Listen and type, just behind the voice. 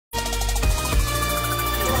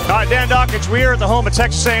Dan Dawkins, we are at the home of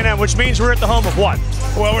Texas A&M, which means we're at the home of what?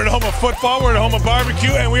 Well, we're at the home of football, we're at the home of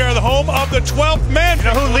barbecue, and we are the home of the 12th man. You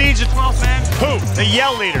know who leads the 12th man? Who? The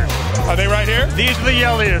yell leaders. Are they right here? These are the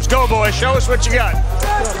yell leaders. Go, boys. Show us what you got.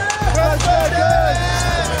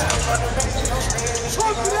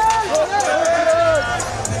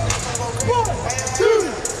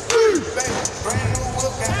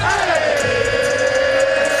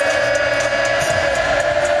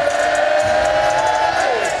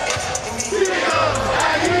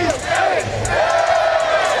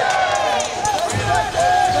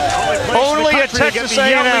 Only at Texas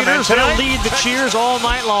A&M, and they'll lead the cheers all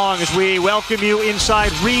night long as we welcome you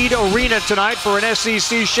inside Reed Arena tonight for an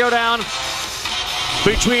SEC showdown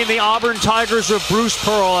between the Auburn Tigers of Bruce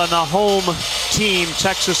Pearl and the home team,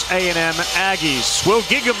 Texas A&M Aggies. We'll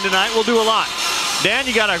gig them tonight. We'll do a lot. Dan,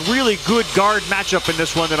 you got a really good guard matchup in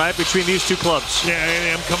this one tonight between these two clubs. Yeah,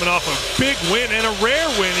 A&M coming off a big win and a rare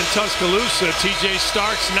win in Tuscaloosa. T.J.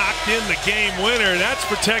 Starks knocked in the game winner. That's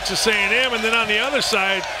for Texas A&M. And then on the other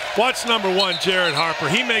side, watch number 1, Jared Harper.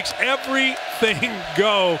 He makes everything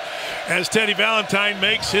go as Teddy Valentine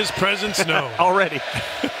makes his presence known. Already.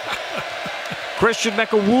 Christian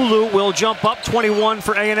Mekawulu will jump up, 21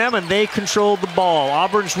 for A&M, and they control the ball.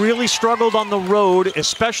 Auburn's really struggled on the road,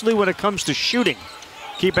 especially when it comes to shooting.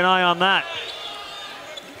 Keep an eye on that.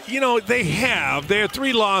 You know, they have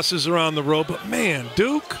 3 losses around the road, but man,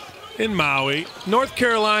 Duke in Maui, North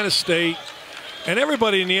Carolina State, and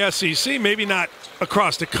everybody in the SEC, maybe not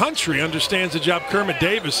across the country, understands the job Kermit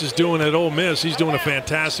Davis is doing at Ole Miss. He's doing a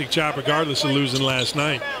fantastic job regardless of losing last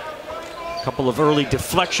night. Couple of early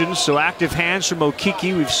deflections, so active hands from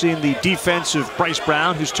Okiki. We've seen the defense of Bryce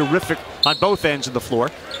Brown, who's terrific on both ends of the floor.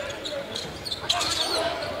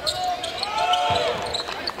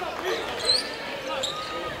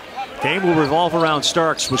 Game will revolve around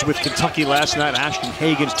Starks, was with Kentucky last night. Ashton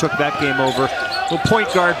Hagans took that game over. Well,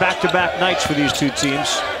 point guard back-to-back nights for these two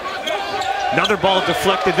teams. Another ball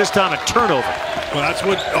deflected, this time a turnover. Well, that's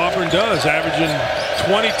what Auburn does, averaging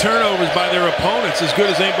 20 turnovers by their opponents, as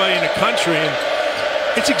good as anybody in the country. And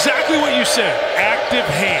it's exactly what you said, active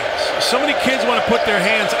hands. So many kids want to put their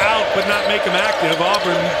hands out but not make them active.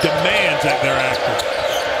 Auburn demands that they're active.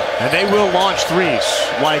 And they will launch threes,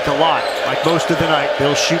 like a lot. Like most of the night,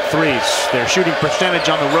 they'll shoot threes. Their shooting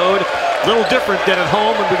percentage on the road, a little different than at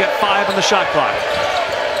home, and we got 5 on the shot clock.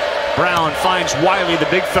 Brown finds Wiley,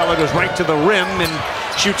 the big fella, goes right to the rim and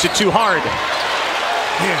shoots it too hard.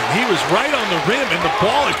 Man, he was right on the rim, and the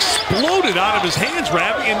ball exploded out of his hands,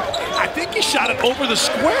 Ravi, and I think he shot it over the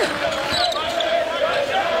square.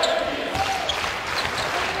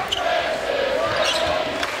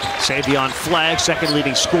 Savion Flagg, second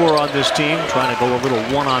leading scorer on this team, trying to go a little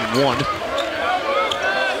one-on-one.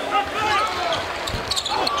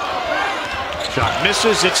 Shot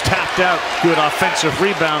misses, it's tapped out. Good offensive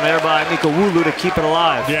rebound there by Mekawulu to keep it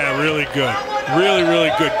alive. Yeah, really good. Really,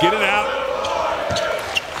 really good. Get it out.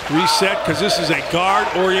 Reset, because this is a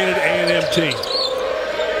guard-oriented A&M team.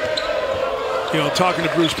 You know, talking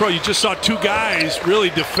to Bruce Pearl, you just saw 2 guys really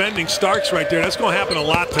defending Starks right there. That's going to happen a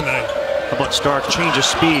lot tonight. How about Starks? Change of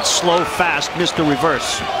speed, slow, fast, missed the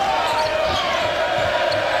reverse.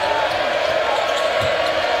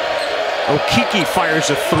 Okiki fires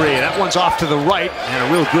a 3. That one's off to the right, and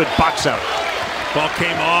a real good box out. Ball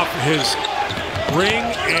came off his ring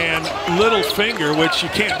and little finger, which you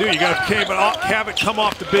can't do. You got to have it come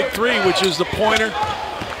off the big 3, which is the pointer,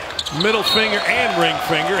 middle finger, and ring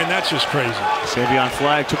finger, and that's just crazy. Savion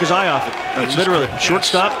Flagg took his eye off it. Literally,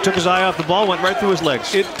 shortstop took his eye off the ball, went right through his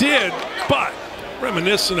legs. It did, but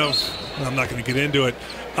reminiscent of, I'm not going to get into it,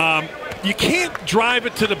 you can't drive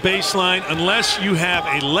it to the baseline unless you have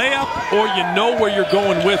a layup or you know where you're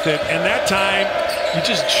going with it, and that time you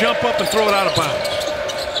just jump up and throw it out of bounds.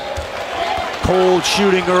 Cold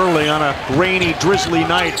shooting early on a rainy, drizzly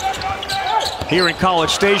night here in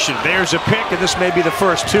College Station. There's a pick, and this may be the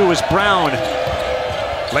first 2 as Brown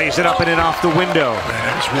lays it up and in off the window. Man,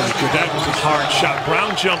 that was really good. That was a hard shot.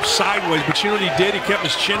 Brown jumped sideways, but you know what he did? He kept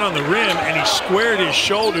his chin on the rim, and he squared his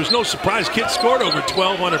shoulders. No surprise, kid scored over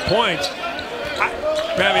 1,200 points.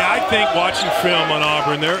 I think watching film on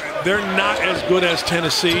Auburn, they're not as good as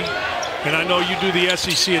Tennessee, and I know you do the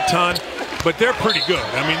SEC a ton, but they're pretty good.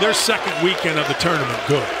 I mean, their second weekend of the tournament,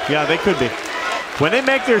 good. Yeah, they could be. When they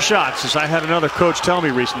make their shots, as I had another coach tell me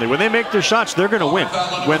recently, when they make their shots, they're going to win.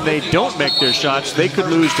 When they don't make their shots, they could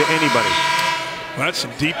lose to anybody. Well, that's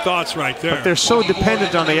some deep thoughts right there. But they're so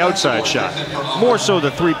dependent on the outside shot, more so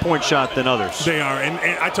the three-point shot than others. They are, and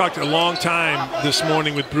I talked a long time this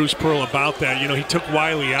morning with Bruce Pearl about that. You know, he took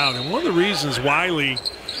Wiley out, and one of the reasons Wiley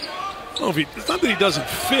It's not that he doesn't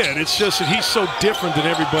fit. It's just that he's so different than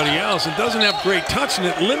everybody else and doesn't have great touch, and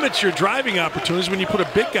it limits your driving opportunities when you put a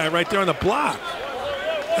big guy right there on the block.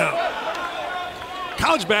 Now,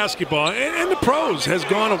 college basketball and the pros has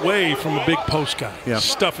gone away from a big post guy. Yeah.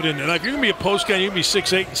 Stuff it in there. Now, if you're going to be a post guy, you can be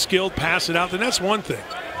 6'8" and skilled, pass it out, then that's one thing.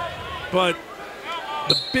 But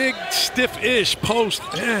the big, stiff-ish post,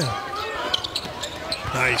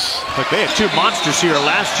 nice. Look, they had two monsters here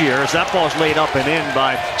last year as that ball's laid up and in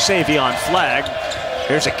by Savion Flagg.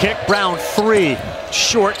 There's a kick. Brown 3.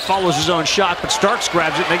 Short, follows his own shot, but Starks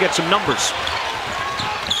grabs it and they get some numbers.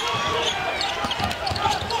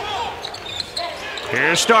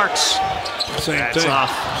 Here's Starks. Same That's thing.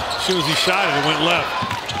 off. As soon as he shot it, it went left.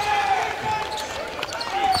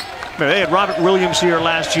 They had Robert Williams here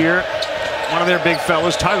last year. One of their big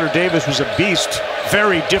fellas. Tyler Davis was a beast.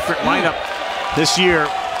 Very different lineup this year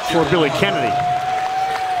for Billy Kennedy.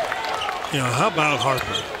 How about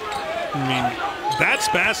Harper? I mean,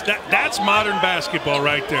 that's modern basketball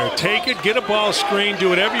right there. Take it, get a ball screen, do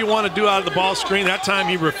whatever you want to do out of the ball screen. That time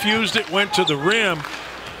he refused it, went to the rim.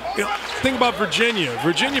 Think about Virginia.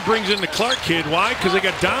 Virginia brings in the Clark kid. Why? Because they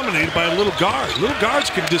got dominated by a little guard. Little guards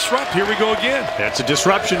can disrupt. Here we go again. That's a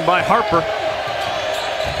disruption by Harper.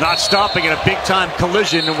 Not stopping at a big-time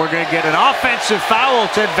collision, and we're going to get an offensive foul.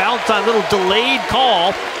 Ted Valentine, little delayed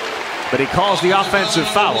call, but he calls the offensive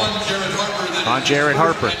foul on Jared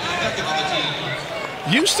Harper.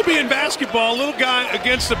 Used to be in basketball, a little guy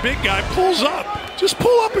against a big guy pulls up. Just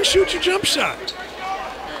pull up and shoot your jump shot.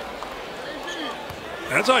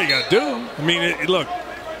 That's all you got to do. I mean, look,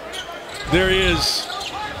 there is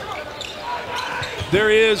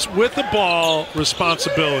with the ball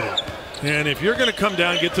responsibility. And if you're going to come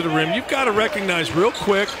down and get to the rim, you've got to recognize real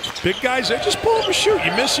quick, big guys there, just pull up and shoot.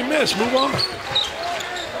 You miss, move on.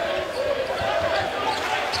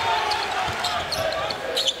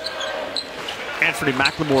 Anthony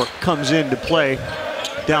McLemore comes in to play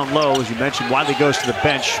down low, as you mentioned. Wiley goes to the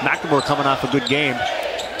bench. McLemore coming off a good game.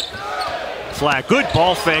 Flagg, good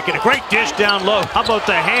ball fake, and a great dish down low. How about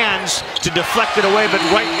the hands to deflect it away, but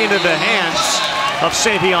right into the hands of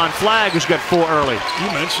Savion Flagg, who's got 4 early.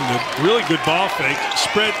 You mentioned it. Really good ball fake.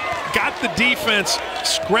 Spread, got the defense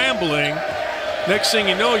scrambling. Next thing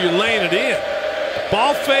you know, you're laying it in.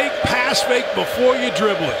 Ball fake, pass fake before you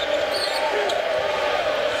dribble it.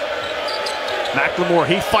 McLemore,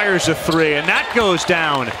 he fires a 3, and that goes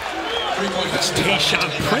down. That's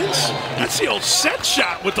Tayshaun Prince. That's the old set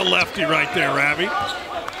shot with the lefty right there, Ravi.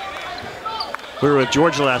 We were with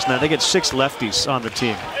Georgia last night. They get 6 lefties on the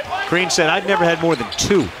team. Green said, I'd never had more than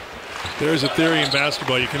 2. There's a theory in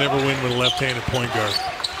basketball, you can never win with a left-handed point guard.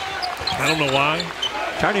 I don't know why.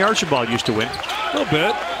 Tiny Archibald used to win. A little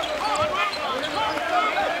bit.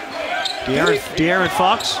 De'Aaron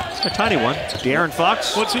Fox, a tiny one. De'Aaron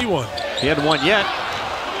Fox. What's he won? He hadn't won yet.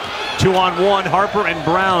 2-on-1, Harper and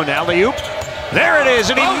Brown. Alley-oop. There it is,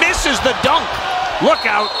 and he misses the dunk. Look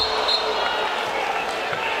out.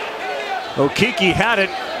 Okeke had it.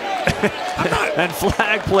 And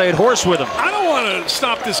Flagg played horse with him. I don't want to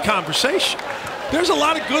stop this conversation. There's a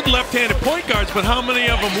lot of good left-handed point guards, but how many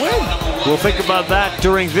of them win? We'll think about that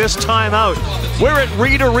during this timeout. We're at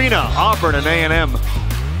Reed Arena, Auburn and A&M.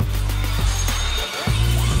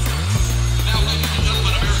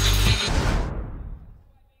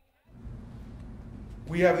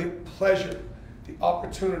 We have the pleasure, the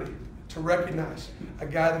opportunity to recognize a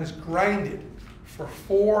guy that has grinded for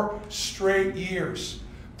 4 straight years,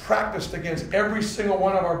 practiced against every single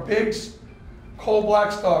one of our bigs. Cole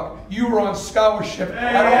Blackstock, you were on scholarship.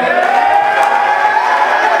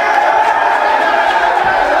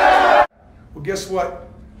 Well, guess what?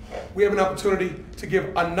 We have an opportunity to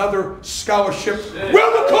give another scholarship.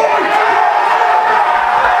 Will McCoy!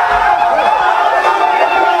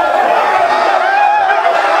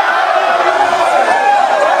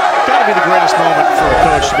 Be the greatest moment for a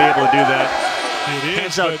coach to be able to do that. It is.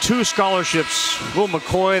 Hands out 2 scholarships. Will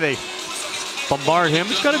McCoy, they bombard him.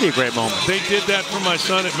 It's got to be a great moment. They did that for my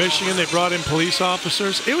son at Michigan. They brought in police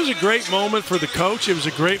officers. It was a great moment for the coach. It was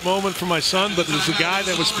a great moment for my son, but there's a guy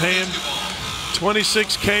that was paying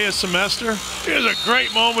 $26K a semester. It was a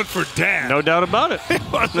great moment for Dad. No doubt about it. It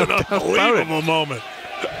was an unbelievable moment.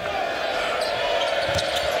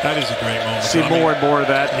 That is a great moment. See more and more of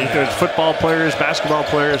that. Yeah. There's football players, basketball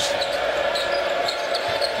players.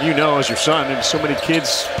 You know, as your son, and so many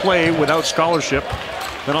kids play without scholarship,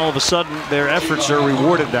 then all of a sudden their efforts are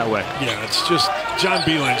rewarded that way. Yeah, it's just, John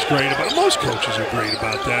Beilein's great about it. Most coaches are great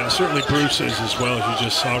about that, and certainly Bruce is as well, as you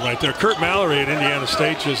just saw right there. Kurt Mallory at Indiana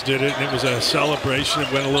State just did it, and it was a celebration.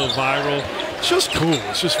 It went a little viral. It's just cool.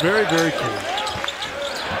 It's just very, very cool.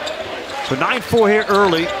 So 9-4 here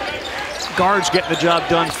early. guards getting the job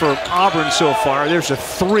done for Auburn so far. There's a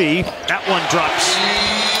 3. That one drops.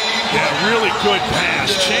 Yeah, really good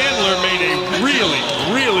pass. Chandler made a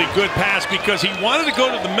really good pass because he wanted to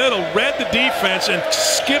go to the middle, read the defense, and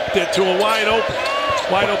skipped it to a wide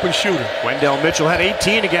open shooter. Wendell Mitchell had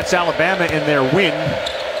 18 against Alabama in their win,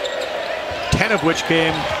 10 of which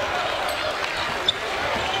came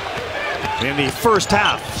in the first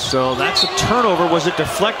half. So that's a turnover. Was it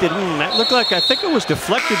deflected? That looked like, I think it was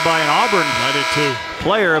deflected by an Auburn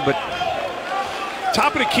player, but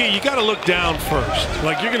top of the key, you got to look down first.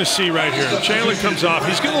 Like you're going to see right here. Chandler comes off.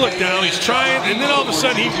 He's going to look down. He's trying. And then all of a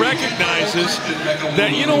sudden he recognizes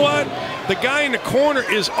that, you know what? The guy in the corner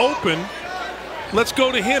is open. Let's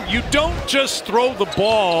go to him. You don't just throw the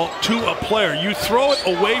ball to a player. You throw it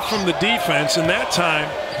away from the defense. And that time,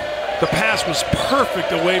 the pass was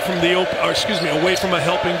perfect away from away from a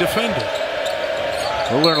helping defender.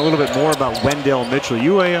 We'll learn a little bit more about Wendell Mitchell.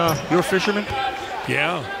 You're a fisherman?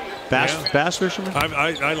 Yeah. Bass fisherman?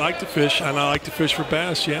 I like to fish, and I like to fish for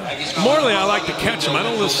bass, yeah. Morally, I like to catch them. I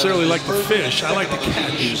don't necessarily like to fish. I like to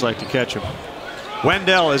catch. You just like to catch them.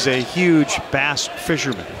 Wendell is a huge bass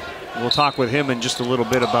fisherman. We'll talk with him in just a little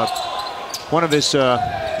bit about one of his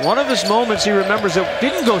moments he remembers that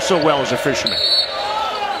didn't go so well as a fisherman.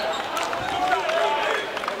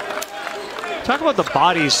 Talk about the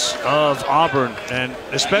bodies of Auburn, and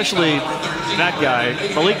especially that guy,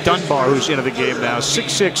 Malik Dunbar, who's into the game now,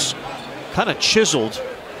 6'6", kind of chiseled.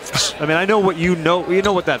 I mean, I know what you know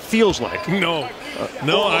what that feels like. No,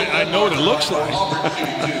 I know what it looks like.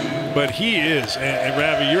 But he is, and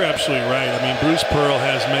Ravi, you're absolutely right. I mean, Bruce Pearl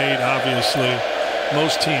has made, obviously,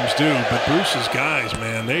 most teams do, but Bruce's guys,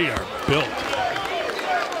 man, they are built.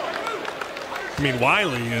 I mean,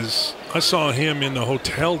 Wiley is, I saw him in the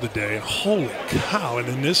hotel today, and holy cow, and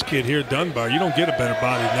then this kid here, Dunbar, you don't get a better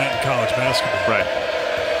body than that in college basketball. Right.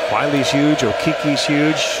 Wiley's huge, Okiki's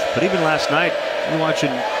huge, but even last night, you're watching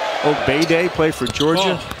Obeyday play for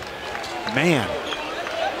Georgia. Oh. Man.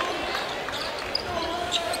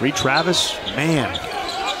 Reed Travis, man.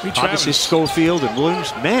 Obviously Schofield and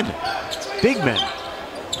Williams, men. Big men.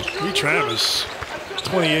 Reed Travis,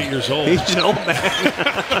 28 years old. He's an old man.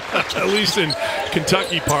 At least in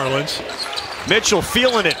Kentucky parlance. Mitchell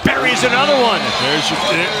feeling it, buries another one.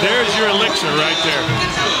 There's your elixir right there.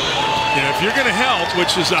 Yeah, if you're going to help,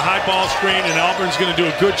 which is a high ball screen, and Auburn's going to do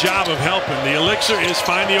a good job of helping, the elixir is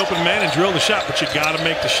find the open man and drill the shot, but you got to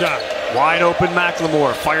make the shot. Wide open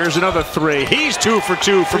McLemore fires another 3. He's 2 for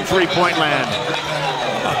 2 from three-point land.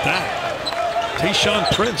 How about that? Tayshaun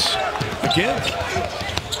Prince again.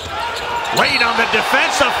 Rain on the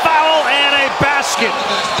defense, a foul, and a basket.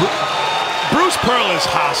 Bruce Pearl is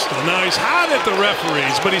hostile. Now, he's hot at the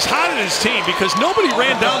referees, but he's hot at his team because nobody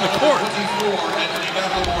ran down the court.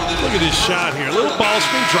 Look at this shot here. A little ball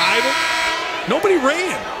screen, driving. Nobody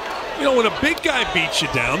ran. You know, when a big guy beats you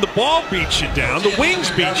down, the ball beats you down, the wings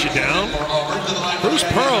beat you down, Bruce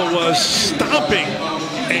Pearl was stomping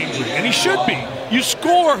angry, and he should be. You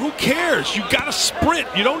score, who cares? You got to sprint.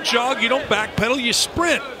 You don't jog, you don't backpedal, you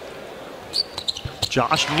sprint.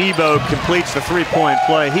 Josh Nebo completes the three-point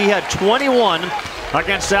play. He had 21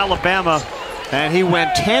 against Alabama, and he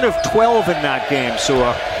went 10 of 12 in that game. So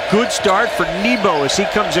a good start for Nebo as he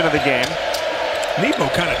comes into the game. Nebo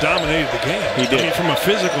kind of dominated the game. He did. I mean, from a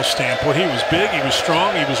physical standpoint, he was big, he was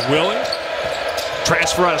strong, he was willing.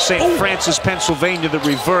 Transfer out of St. Francis, Pennsylvania, the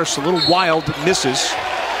reverse. A little wild, misses.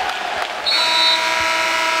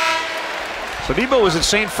 So Nebo was at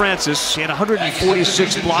St. Francis. He had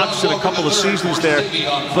 146 blocks in a couple of seasons there,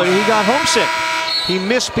 but he got homesick. He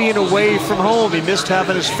missed being away from home. He missed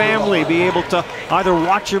having his family be able to either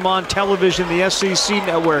watch him on television, the SEC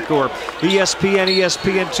network, or ESPN,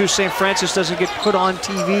 ESPN2. St. Francis doesn't get put on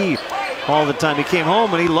TV all the time. He came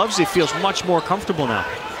home and he loves it. He feels much more comfortable now.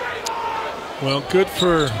 Well, good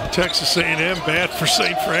for Texas A&M, bad for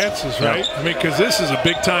St. Francis, right? Yeah. I mean, because this is a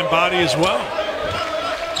big-time body as well.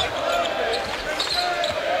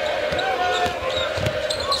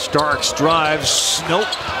 Starks drives, nope,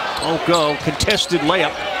 won't go. Contested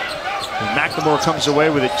layup. And McLemore comes away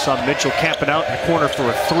with it. Saw Mitchell camping out in the corner for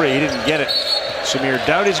a 3. He didn't get it. Samir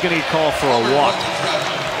Doughty's going to get called for a walk.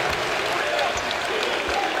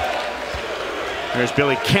 There's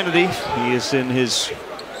Billy Kennedy. He is in his,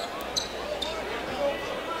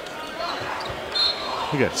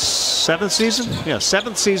 he got 7th season? Yeah,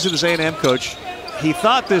 7th season as A&M coach. He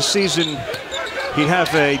thought this season he'd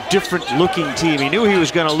have a different looking team. He knew he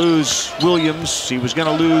was going to lose Williams. He was going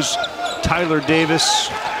to lose Tyler Davis.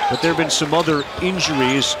 But there have been some other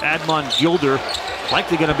injuries. Admon Gilder,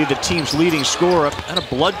 likely going to be the team's leading scorer, and a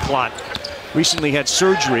blood clot. Recently had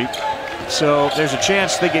surgery. So there's a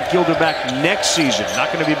chance they get Gilder back next season.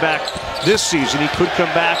 Not going to be back this season. He could come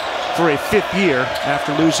back for a 5th year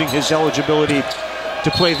after losing his eligibility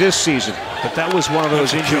to play this season. But that was one of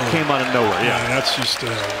those injuries that came out of nowhere. Yeah, that's just,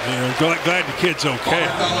 glad the kid's okay.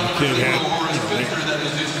 The kid had,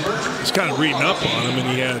 was kind of reading up on him, and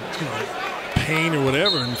he had pain or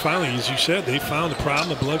whatever. And finally, as you said, they found the problem,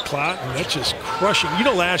 the blood clot, and that's just crushing.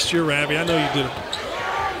 Last year, Ravi, I know you did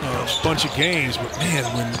a bunch of games, but man,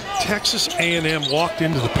 when Texas A&M walked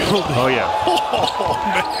into the building, oh yeah,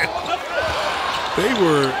 man, they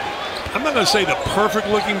were, I'm not going to say the perfect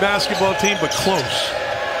looking basketball team, but close.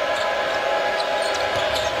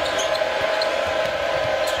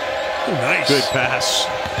 Oh, nice. Good pass.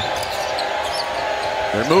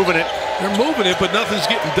 They're moving it. They're moving it, but nothing's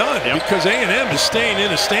getting done because A&M is staying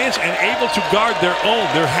in a stance and able to guard their own.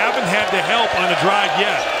 They haven't had the help on a drive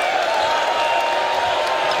yet.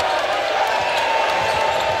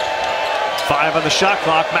 5 on the shot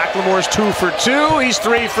clock. McLemore's 2 for 2. He's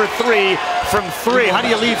 3 for 3 from 3. How do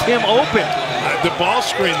you leave him open? The ball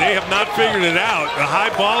screen, they have not figured it out. A high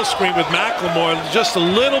ball screen with McLemore, just a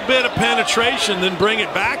little bit of penetration, then bring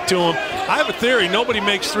it back to him. I have a theory. Nobody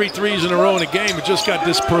makes 3 threes in a row in a game. It just got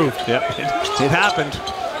disproved. Yep, it happened.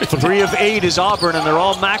 3 of 8 is Auburn, and they're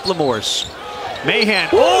all McLemore's. Mahan,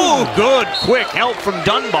 oh, good, quick help from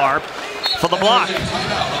Dunbar for the block.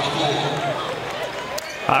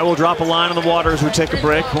 I will drop a line in the water as we take a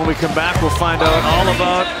break. When we come back, we'll find out all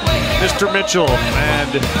about Mr. Mitchell and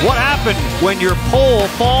what happened when your pole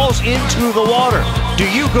falls into the water. Do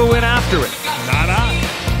you go in after it? Not I.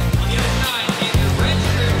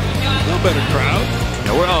 A little better crowd.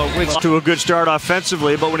 Yeah, it's to a good start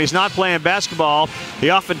offensively, but when he's not playing basketball,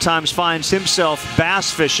 he oftentimes finds himself bass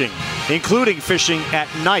fishing, including fishing at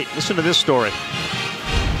night. Listen to this story.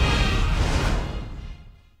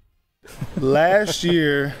 Last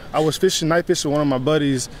year, I was night fishing with one of my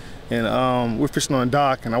buddies, and we're fishing on a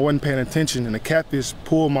dock, and I wasn't paying attention, and the catfish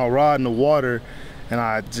pulled my rod in the water, and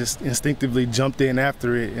I just instinctively jumped in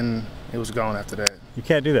after it, and it was gone after that. You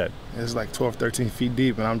can't do that. It was like 12, 13 feet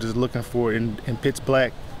deep, and I'm just looking for it in pitch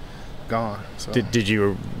black, gone. So. Did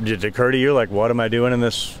it occur to you, like, what am I doing in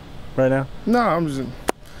this right now? No, I'm just,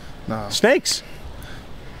 no. Snakes.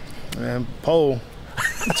 Man, pole.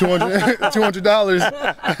 $200.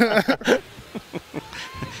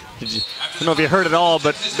 I don't know if you heard it all,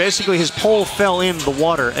 but basically his pole fell in the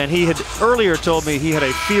water, and he had earlier told me he had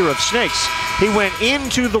a fear of snakes. He went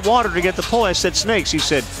into the water to get the pole. I said snakes. He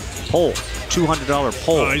said pole, $200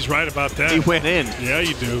 pole. Oh, he's right about that. He went in. Yeah,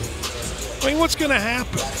 you do. I mean, what's going to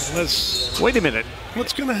happen? Wait a minute.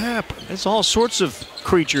 What's going to happen? There's all sorts of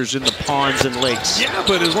creatures in the ponds and lakes. Yeah,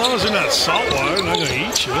 but as long as they're not saltwater, they're not going to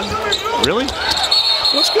eat you. Really?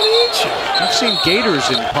 What's going to eat you? I've seen gators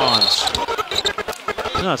in ponds.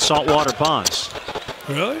 They're not saltwater ponds.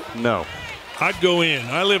 Really? No. I'd go in.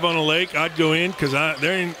 I live on a lake. I'd go in because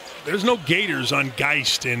there's no gators on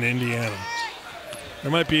Geist in Indiana.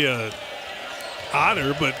 There might be a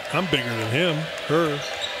otter, but I'm bigger than him, her.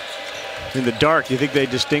 In the dark, you think they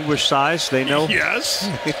distinguish size? They know? Yes.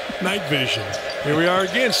 Night vision. Here we are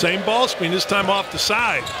again. Same ball screen, this time off the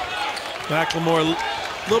side. McLemore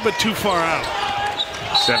a little bit too far out.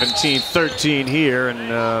 17-13 here,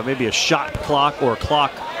 and maybe a shot clock or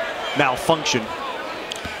clock malfunction.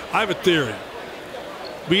 I have a theory.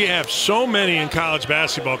 We have so many in college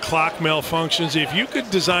basketball clock malfunctions. If you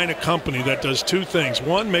could design a company that does 2 things.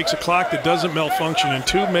 1, makes a clock that doesn't malfunction, and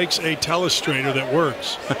 2, makes a telestrator that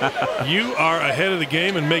works. You are ahead of the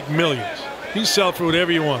game and make millions. You sell for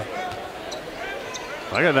whatever you want.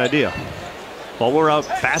 I got an idea. While we're out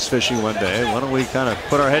bass fishing one day, why don't we kind of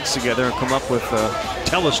put our heads together and come up with a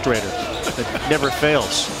telestrator that never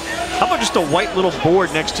fails? How about just a white little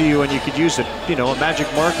board next to you and you could use it, a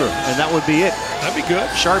magic marker, and that would be it. That'd be good.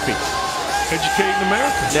 Sharpie. Educating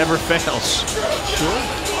America. Never fails. Sure.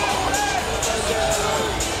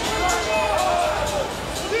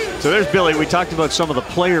 So there's Billy. We talked about some of the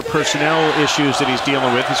player personnel issues that he's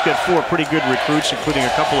dealing with. He's got 4 pretty good recruits, including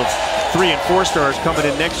a couple of 3- and 4-stars coming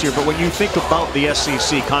in next year. But when you think about the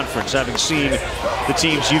SEC conference, having seen the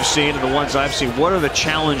teams you've seen and the ones I've seen, what are the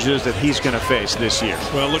challenges that he's going to face this year?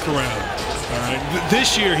 Well, look around. All right.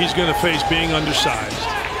 This year he's going to face being undersized.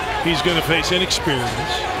 He's going to face inexperience.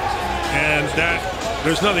 And that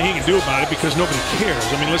there's nothing he can do about it because nobody cares.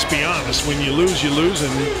 I mean, let's be honest. When you lose, you lose.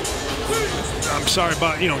 And I'm sorry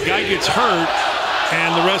about, guy gets hurt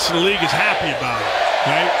and the rest of the league is happy about it,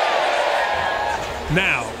 right?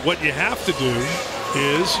 Now, what you have to do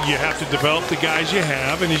is you have to develop the guys you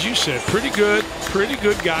have. And as you said, pretty good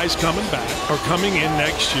guys coming back or coming in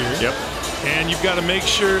next year. Yep. And you've got to make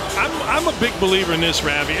sure. I'm a big believer in this,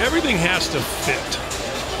 Ravi. Everything has to fit.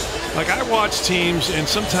 Like, I watch teams, and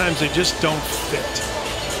sometimes they just don't fit.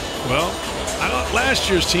 Well, last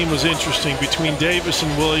year's team was interesting between Davis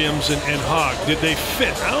and Williams and Hogg. Did they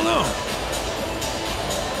fit? I don't know.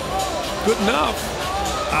 Good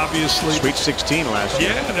enough, obviously. Sweet 16 last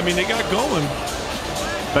year. Yeah, I mean, they got going.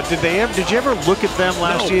 But did you ever look at them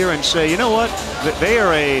last year and say, you know what, they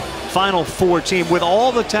are a Final Four team with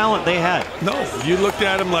all the talent they had? No, you looked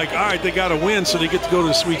at them like, all right, they got to win, so they get to go to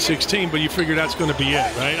the Sweet 16, but you figure that's going to be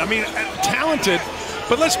it, right? I mean, talented,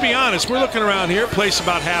 but let's be honest, we're looking around here, place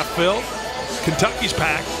about half filled. Kentucky's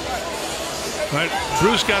packed. Right,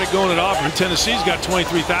 Bruce got it going at Auburn. Tennessee's got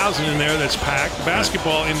 23,000 in there that's packed.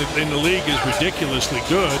 Basketball in the league is ridiculously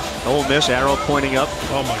good. Ole Miss, arrow pointing up.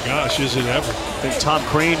 Oh my gosh, is it ever? I think Tom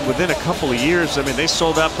Crean, within a couple of years, I mean, they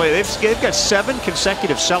sold out play. They've got 7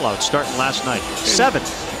 consecutive sellouts starting last night. 7.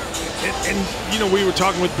 And you know, we were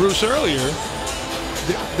talking with Bruce earlier.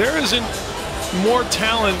 There isn't more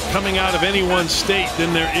talent coming out of any one state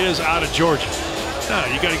than there is out of Georgia. No,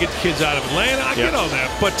 you got to get the kids out of Atlanta. I get all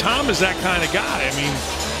that. But Tom is that kind of guy. I mean,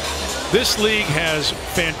 this league has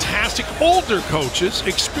fantastic older coaches,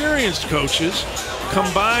 experienced coaches,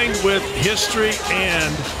 combined with history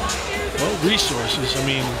and, well, resources. I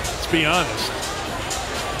mean, let's be honest.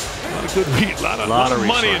 A lot of good a lot of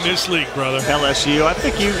money in this league, brother. LSU. I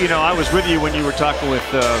think you know, I was with you when you were talking with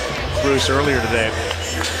Bruce earlier today.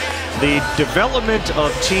 The development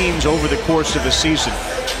of teams over the course of a season.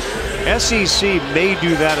 SEC may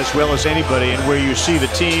do that as well as anybody, and where you see the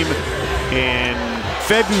team in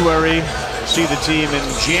February, see the team in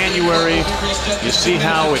January, you see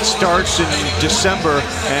how it starts in December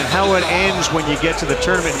and how it ends when you get to the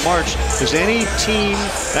tournament in March. Does any team,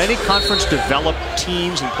 any conference develop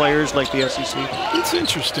teams and players like the SEC? It's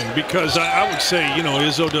interesting because I would say, you know,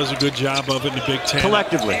 Izzo does a good job of it in the Big Ten.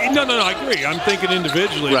 Collectively. No, I agree. I'm thinking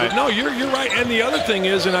individually. Right. But no, you're right. And the other thing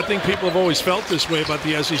is, and I think people have always felt this way about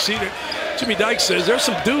the SEC, that Jimmy Dykes says there's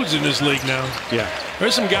some dudes in this league now. Yeah.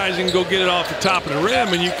 There's some guys that can go get it off the top of the rim,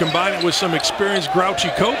 and you combine it with some experienced, grouchy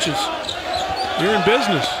coaches. You're in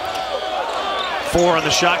business. 4 on the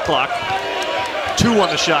shot clock. 2 on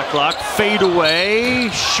the shot clock. Fade away.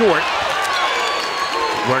 Short.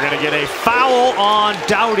 We're going to get a foul on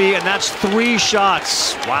Doughty, and that's 3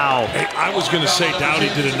 shots. Wow. Hey, I was going to say Doughty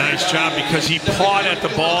did a nice job because he pawed at the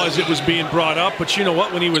ball as it was being brought up. But you know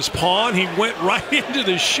what? When he was pawing, he went right into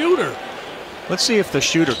the shooter. Let's see if the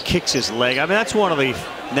shooter kicks his leg. I mean, that's one of the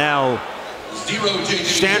now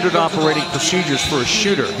standard operating procedures for a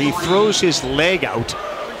shooter. He throws his leg out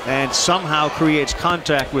and somehow creates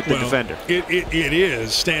contact with the defender. It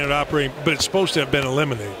is standard operating, but it's supposed to have been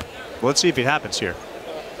eliminated. Well, let's see if it happens here.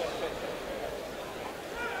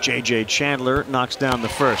 J.J. Chandler knocks down the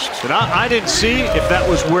first. And I didn't see if that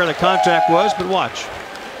was where the contact was, but watch.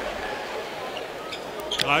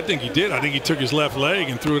 I think he did. I think he took his left leg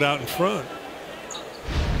and threw it out in front.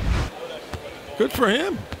 Good for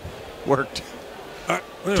him. Worked.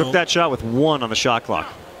 Took that shot with 1 on the shot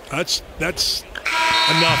clock. That's enough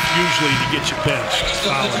usually to get you benched.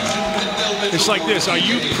 It's like this. Are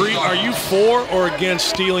you for or against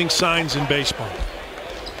stealing signs in baseball?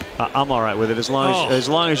 I'm all right with it as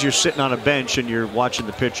long as you're sitting on a bench and you're watching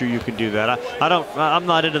the pitcher. You can do that. I'm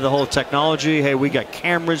not into the whole technology. Hey, we got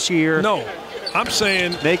cameras here. No, I'm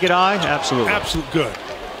saying naked eye. Absolutely. Absolutely good.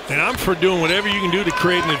 And I'm for doing whatever you can do to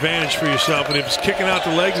create an advantage for yourself. And if it's kicking out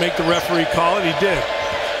the leg, make the referee call it. He did.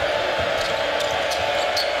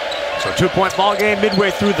 So 2-point ball game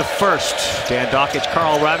midway through the first. Dan Dockage,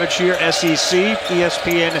 Carl Ravitch here, SEC,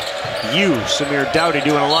 ESPN-U. Samir Doughty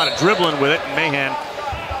doing a lot of dribbling with it. Mahan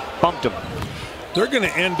bumped him. They're going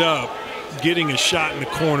to end up getting a shot in the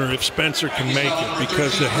corner if Spencer can make it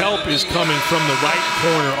because the help is coming from the right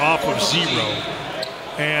corner off of 0.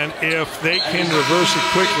 And if they can reverse it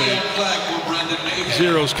quickly,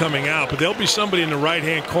 0's coming out. But there'll be somebody in the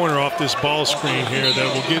right-hand corner off this ball screen here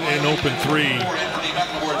that will get an open 3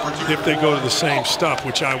 if they go to the same stuff,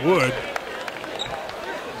 which I would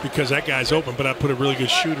because that guy's open. But I put a really good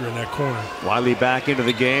shooter in that corner. Wiley back into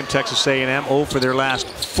the game. Texas A&M 0 for their last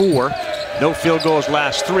 4. No field goals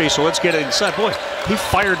last 3. So let's get it inside. Boy, he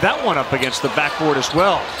fired that one up against the backboard as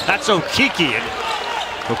well. That's Okiki. And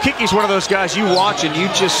Okiki's one of those guys you watch and you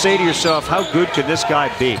just say to yourself, how good could this guy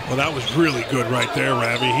be? Well, that was really good right there,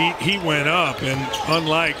 Ravi. He went up, and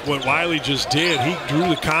unlike what Wiley just did, he drew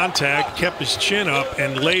the contact, kept his chin up,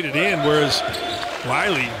 and laid it in, whereas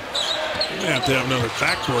Wiley, you're going to have another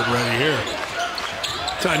backboard ready here.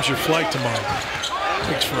 What time's your flight tomorrow?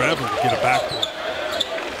 It takes forever to get a backboard.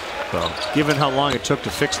 Well, given how long it took to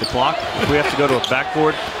fix the clock, if we have to go to a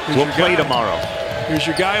backboard, we'll play tomorrow. Here's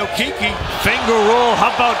your guy, Okiki. Finger roll.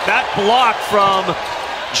 How about that block from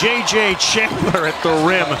J.J. Chandler at the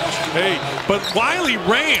rim? Hey, but Wiley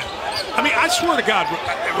ran. I mean, I swear to God,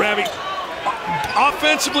 Ravi,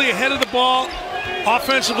 offensively ahead of the ball,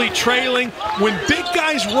 offensively trailing. When big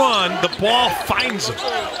guys run, the ball finds them.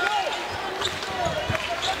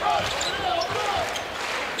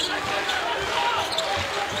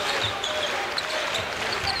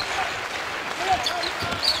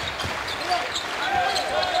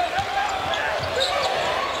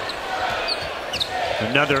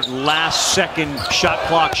 Another last-second shot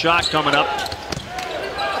clock shot coming up.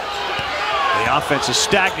 The offense is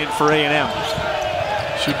stagnant for A&M.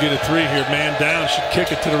 Should get a three here. Man down. Should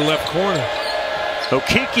kick it to the left corner.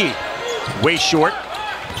 Okiki, way short.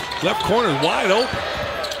 Left corner wide open.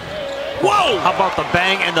 Whoa! How about the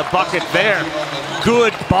bang and the bucket there?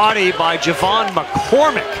 Good body by Javon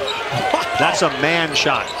McCormick. That's a man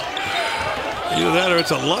shot. Either that or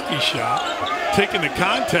it's a lucky shot. Taking the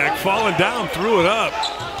contact, falling down, threw it up.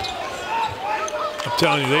 I'm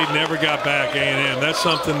telling you, they never got back, A&M. That's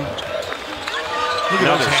something. Look at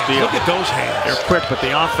those hands. Look at those hands. They're quick, but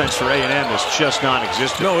the offense for A&M is just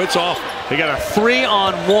non-existent. No, it's awful. They got a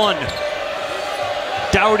 3-on-1.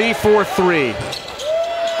 Doughty for 3.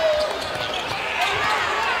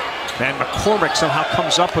 And McCormick somehow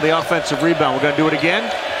comes up with the offensive rebound. We're going to do it again?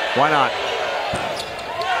 Why not?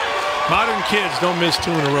 Modern kids don't miss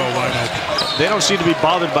 2 in a row. Why not? They don't seem to be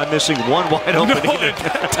bothered by missing one wide open. No,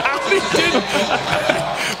 Doughty didn't.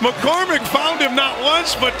 McCormick found him not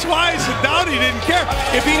once but twice, and Doughty didn't care.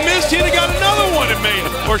 If he missed, he'd have got another one and made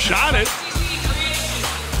it, or shot it.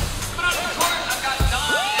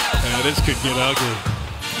 Yeah, this could get ugly.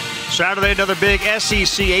 Saturday, another big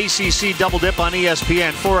SEC, ACC double dip on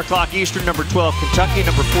ESPN. 4 o'clock Eastern, number 12, Kentucky,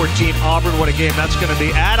 number 14, Auburn. What a game that's going to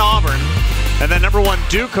be at Auburn. And then number 1,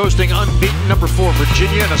 Duke hosting unbeaten number 4,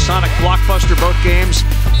 Virginia, in a Sonic blockbuster, both games.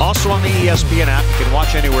 Also on the ESPN app. You can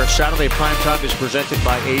watch anywhere. Saturday primetime is presented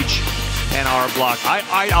by H&R Block.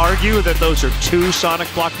 I argue that those are 2 Sonic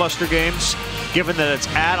blockbuster games, given that it's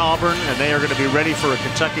at Auburn and they are going to be ready for a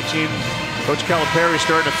Kentucky team. Coach Calipari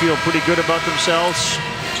starting to feel pretty good about themselves.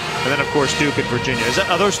 And then, of course, Duke and Virginia.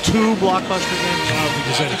 Are those 2 blockbuster games? I don't think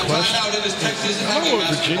there's any question. I don't know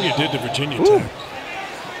what Virginia did to Virginia Tech.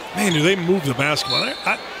 Man, do they move the basketball.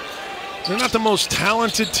 They're not the most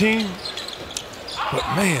talented team, but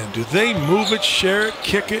man, do they move it, share it,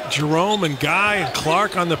 kick it. Jerome and Guy and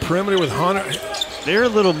Clark on the perimeter with Hunter. They're a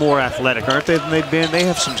little more athletic, aren't they, than they've been? They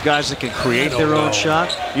have some guys that can create their own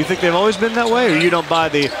shot. You think they've always been that way, or you don't buy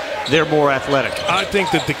they're more athletic? I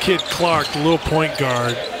think that the kid Clark, the little point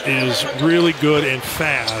guard, is really good and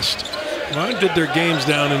fast. When I did their games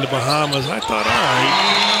down in the Bahamas, I thought, all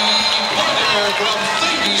right.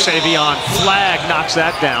 Savion Flag knocks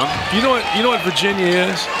that down. You know what Virginia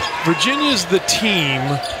is? Virginia's the team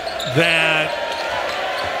that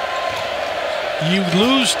you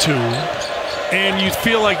lose to and you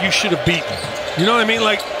feel like you should have beaten. You know what I mean?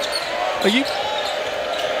 Like you.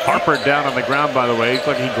 Harper down on the ground, by the way. Looked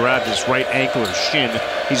like he grabbed his right ankle or shin.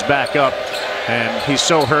 He's back up, and he's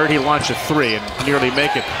so hurt he launched a 3 and nearly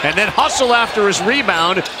make it. And then hustle after his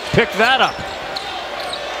rebound, pick that up.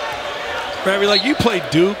 Ravi, like you play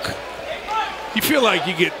Duke, you feel like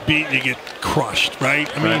you get beat, you get crushed, right?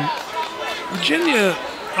 I mean, Virginia,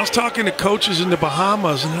 I was talking to coaches in the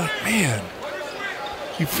Bahamas, and they're like, man,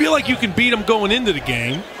 you feel like you can beat them going into the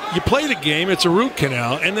game. You play the game, it's a root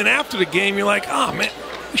canal, and then after the game, you're like, oh, man,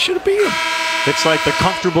 we should have beat them. It's like the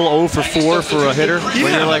comfortable 0 for 4 for a hitter. Yeah.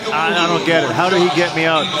 When you're like, I don't get it. How did he get me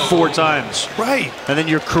out 4 times? Right. And then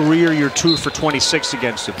your career, you're 2 for 26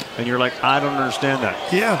 against him. And you're like, I don't understand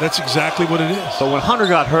that. Yeah, that's exactly what it is. But when Hunter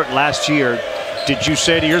got hurt last year, did you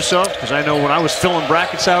say to yourself, because I know when I was filling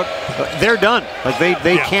brackets out, they're done. Like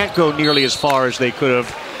they can't go nearly as far as they could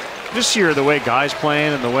have. This year, the way guys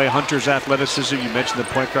playing and the way Hunter's athleticism, you mentioned the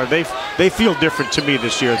point guard, they feel different to me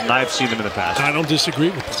this year than I've seen them in the past. I don't disagree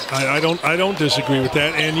with that. I don't disagree with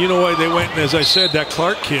that. And you know what? They went, as I said, that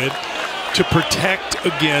Clark kid, to protect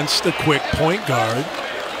against a quick point guard,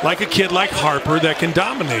 like a kid like Harper that can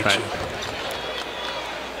dominate you.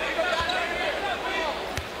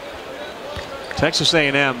 Texas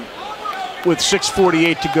A&M with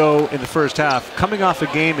 6:48 to go in the first half, coming off a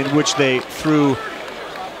game in which they threw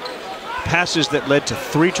passes that led to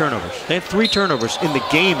 3 turnovers. They had 3 turnovers in the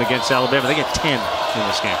game against Alabama. They get 10 in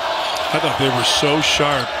this game. I thought they were so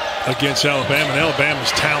sharp against Alabama, and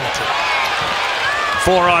Alabama's talented.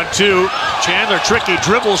 4-on-2. Chandler, tricky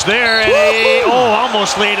dribbles there, and he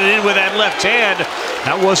almost laid it in with that left hand.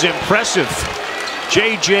 That was impressive.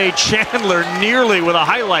 J.J. Chandler nearly with a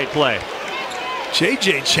highlight play.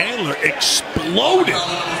 J.J. Chandler exploded.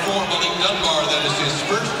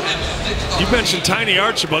 You mentioned Tiny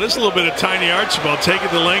Archibald. This is a little bit of Tiny Archibald. Taking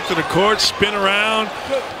the length of the court, spin around,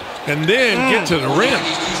 and then get to the rim.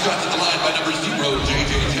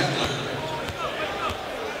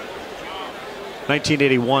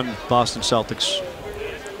 1981 Boston Celtics.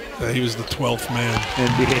 He was the 12th man.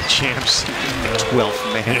 NBA champs.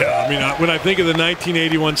 12th man. Yeah, I mean, when I think of the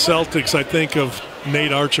 1981 Celtics, I think of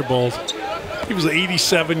Nate Archibald. He was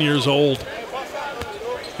 87 years old.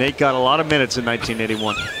 Nate got a lot of minutes in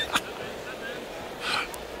 1981.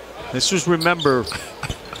 This was, remember,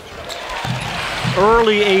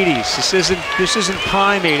 early 80s. This isn't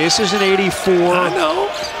prime 80s. This isn't 84. I know.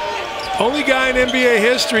 Only guy in NBA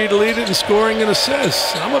history to lead it in scoring and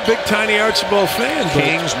assists. I'm a big Tiny Archibald fan.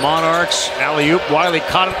 Kings, Monarchs, alley-oop. Wiley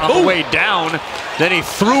caught it on the way down. Then he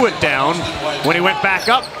threw it down when he went back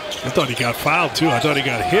up. I thought he got fouled, too. I thought he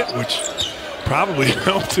got hit, which probably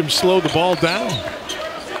helped him slow the ball down.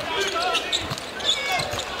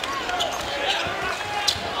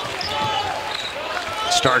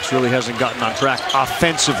 Starks really hasn't gotten on track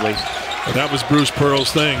offensively. Well, that was Bruce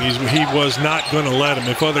Pearl's thing. He was not going to let him.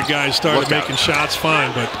 If other guys started making shots,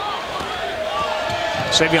 fine. But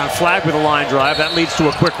Savion Flagg with a line drive. That leads to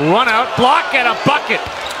a quick run out, block, and a bucket.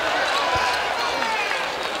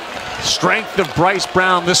 Strength of Bryce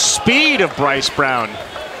Brown, the speed of Bryce Brown.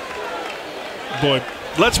 Boy,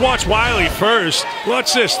 let's watch Wiley first.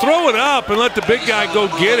 Watch this. Throw it up and let the big guy go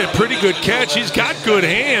get it. Pretty good catch. He's got good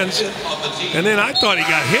hands. And then I thought he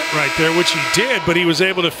got hit right there, which he did, but he was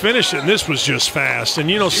able to finish it, and this was just fast. And,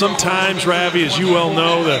 you know, sometimes, Ravi, as you well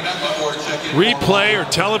know, the replay or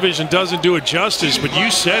television doesn't do it justice, but you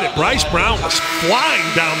said it. Bryce Brown was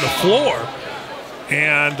flying down the floor,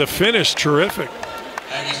 and the finish, terrific.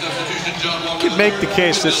 You could make the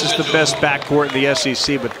case this is the best backcourt in the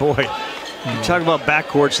SEC, but boy, you talk about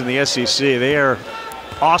backcourts in the SEC, they are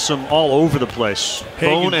awesome all over the place.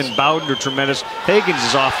 Bone and Bowden are tremendous. Higgins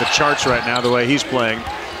is off the charts right now the way he's playing.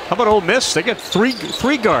 How about Ole Miss? They got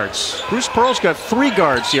three guards. Bruce Pearl's got 3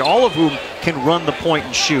 guards here, all of whom can run the point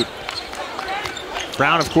and shoot.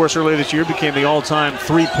 Brown, of course, earlier this year became the all-time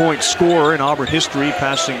 3-point scorer in Auburn history,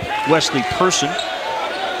 passing Wesley Person.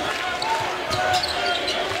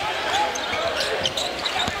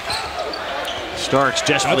 Starks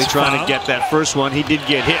desperately trying to get that first one. He did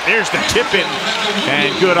get hit. There's the tip-in.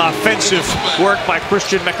 And good offensive work by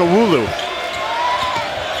Christian Mekawulu.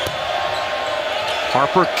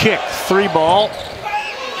 Harper kick, 3 ball.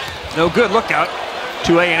 No good, look out.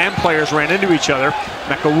 2 A&M players ran into each other.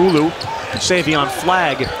 Mekawulu and Savion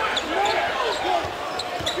Flagg.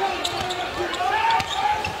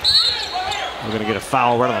 We're going to get a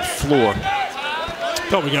foul right on the floor.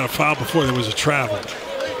 Thought we got a foul before there was a travel.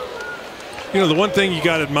 You know, the one thing you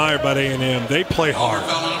got to admire about A&M, they play hard.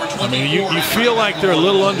 I mean, you feel like they're a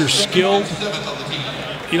little underskilled.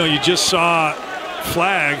 You know, you just saw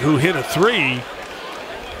Flagg, who hit a 3,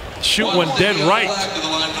 shoot one dead right.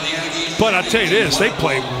 But I'll tell you this, they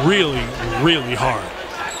play really, really hard.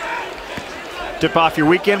 Tip off your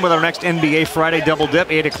weekend with our next NBA Friday double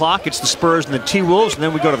dip, 8 o'clock. It's the Spurs and the T-Wolves, and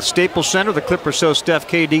then we go to the Staples Center. The Clippers show Steph,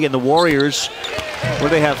 KD, and the Warriors, where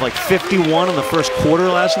they have like 51 in the first quarter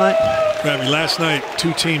last night. Ravi, last night,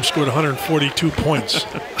 2 teams scored 142 points.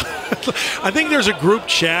 I think there's a group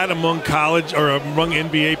chat among college or among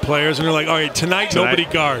NBA players, and they're like, all right, tonight nobody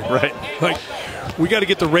guard. Right. Like, we got to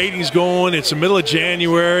get the ratings going. It's the middle of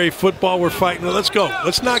January. Football, we're fighting. Well, let's go.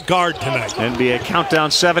 Let's not guard tonight. NBA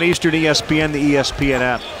Countdown, 7 Eastern, ESPN, the ESPN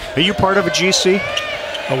app. Are you part of a GC?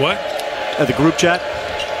 A what? The group chat?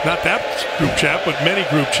 Not that group chat, but many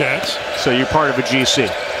group chats. So you're part of a GC?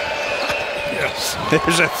 Yes.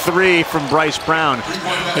 There's a 3 from Bryce Brown.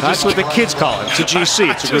 That's what the kids call it. It's a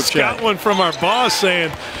GC. It's a group chat. I just got one from our boss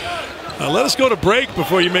saying, let us go to break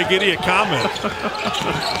before you make any comment.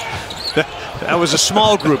 That was a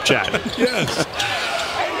small group chat. Yes.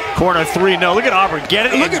 Corner 3, no. Look at Auburn. Get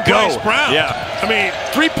it. Look at Bryce Brown. Yeah. I mean,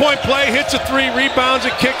 3-point play, hits a 3, rebounds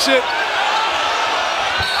it, kicks it.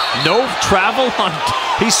 No travel on.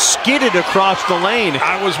 He skidded across the lane.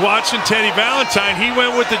 I was watching Teddy Valentine. He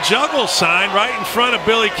went with the juggle sign right in front of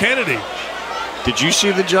Billy Kennedy. Did you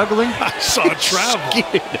see the juggling? I saw travel.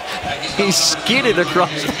 He skidded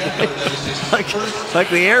across the lane. Like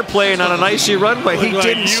the airplane on an icy runway. He like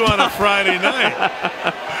didn't you stop. On a Friday night.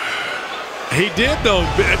 He did, though.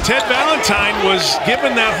 Ted Valentine was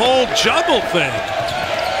given that whole juggle thing.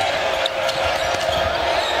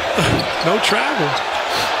 No travel.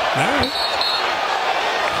 All right.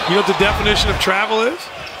 You know what the definition of travel is?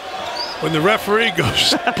 when the referee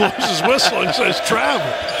blows his whistle and says travel.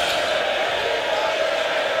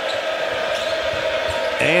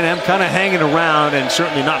 A&M kind of hanging around and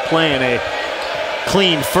certainly not playing a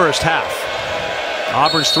clean first half.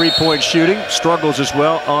 Auburn's three-point shooting struggles as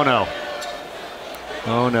well. Oh no.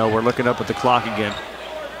 Oh no, we're looking up at the clock again.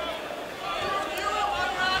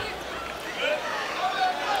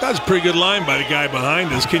 That's a pretty good line by the guy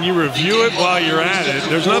behind us. Can you review it while you're at it?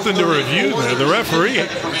 There's nothing to review there. The referee,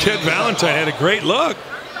 Ted Valentine, had a great look.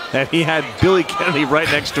 And he had Billy Kennedy right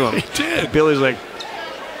next to him. He did. Billy's like,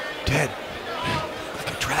 Ted, I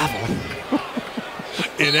can travel.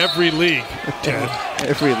 In every league, Ted.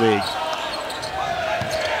 Every league.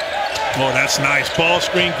 Oh, that's nice. Ball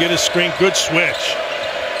screen, get a screen, good switch.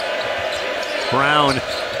 Brown.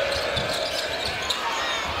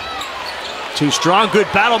 Too strong, good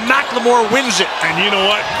battle. McLemore wins it. And you know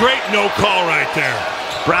what? Great no call right there.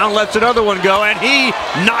 Brown lets another one go, and he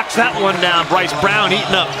knocks that one down. Bryce Brown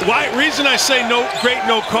eating up. Reason I say great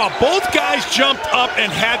no call, both guys jumped up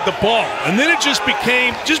and had the ball. And then it just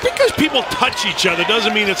became, just because people touch each other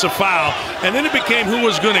doesn't mean it's a foul. And then it became who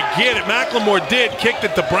was going to get it. McLemore did, kicked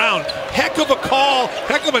it to Brown. Heck of a call,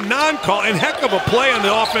 heck of a non-call, and heck of a play on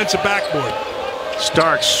the offensive backboard.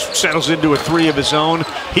 Starks settles into a three of his own.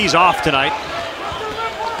 He's off tonight.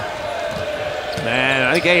 And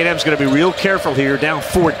I think A&M's going to be real careful here. Down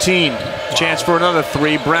 14. Chance for another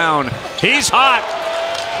three. Brown. He's hot.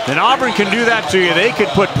 And Auburn can do that to you. They could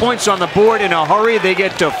put points on the board in a hurry. They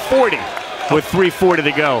get to 40 with 3:40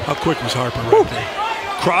 to go. How quick was Harper right there?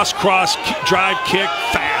 Cross, drive, kick,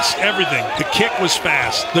 fast. Everything. The kick was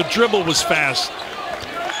fast. The dribble was fast.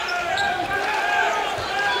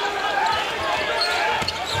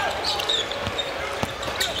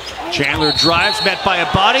 Chandler drives, met by a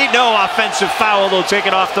body. No offensive foul. They'll take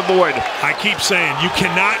it off the board. I keep saying you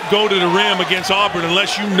cannot go to the rim against Auburn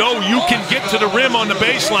unless you know you can get to the rim on the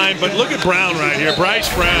baseline. But look at Brown right here. Bryce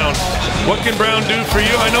Brown. What can Brown do for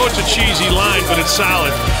you? I know it's a cheesy line, but it's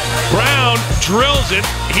solid. Brown drills it.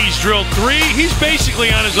 He's drilled three. He's basically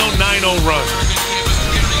on his own 9-0 run.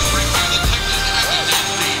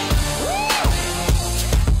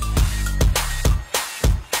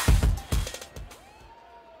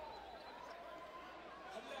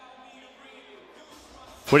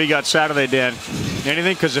 What do you got Saturday, Dan?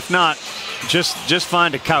 Anything? Because if not, just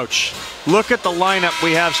find a couch. Look at the lineup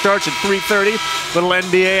we have. Starts at 3:30. Little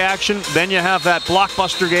NBA action. Then you have that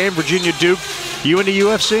blockbuster game, Virginia-Duke. You into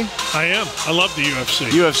UFC? I am. I love the UFC.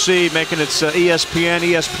 UFC making its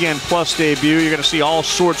ESPN Plus debut. You're going to see all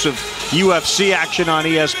sorts of UFC action on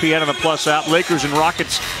ESPN and the Plus app. Lakers and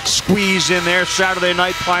Rockets squeeze in there. Saturday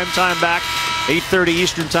night, primetime back. 8:30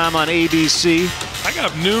 Eastern time on ABC. I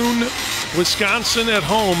got noon Wisconsin at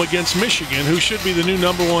home against Michigan, who should be the new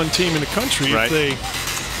 #1 team in the country if they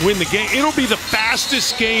win the game. It'll be the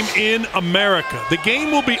fastest game in America. The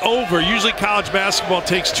game will be over. Usually college basketball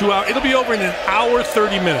takes 2 hours. It'll be over in 1 hour,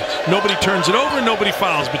 30 minutes. Nobody turns it over. Nobody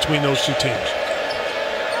fouls between those two teams.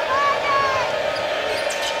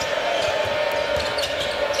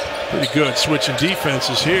 Pretty good switching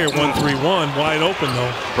defenses here. 1-3-1, wide open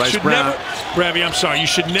though. Bryce Brown. Ravi, I'm sorry. You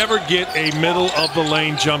should never get a middle of the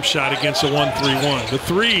lane jump shot against a 1-3-1. The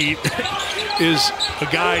three is a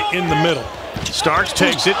guy in the middle. Starks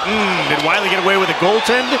takes it. Did Wiley get away with a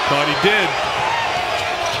goaltend? Thought he did.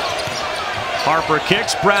 Harper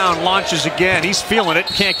kicks. Brown launches again. He's feeling it.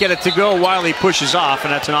 Can't get it to go. Wiley pushes off,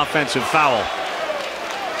 and that's an offensive foul.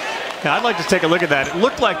 Yeah, I'd like to take a look at that. It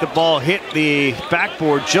looked like the ball hit the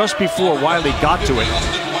backboard just before Wiley got to it.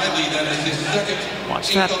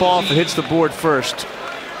 Watch that ball if it hits the board first.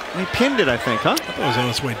 He pinned it, I think, huh? I thought it was on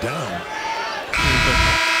its way down.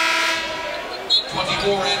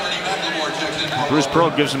 Bruce Pearl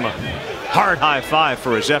gives him a hard high five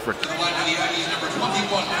for his effort.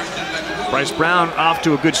 Bryce Brown off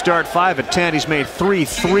to a good start, 5 of 10. He's made 3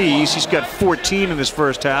 threes. He's got 14 in his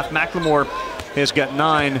first half. McLemore has got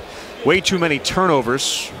 9. Way too many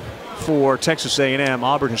turnovers for Texas A&M.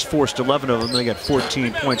 Auburn has forced 11 of them. They got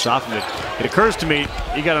 14 points off of it. It occurs to me,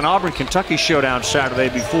 you got an Auburn-Kentucky showdown Saturday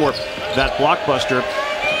before that blockbuster.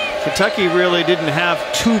 Kentucky really didn't have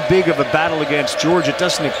too big of a battle against Georgia. It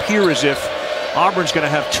doesn't appear as if Auburn's going to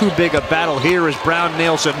have too big a battle here as Brown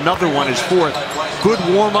nails another one, his 4th. Good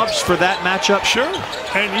warm-ups for that matchup. Sure.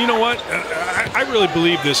 And you know what? I really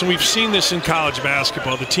believe this, and we've seen this in college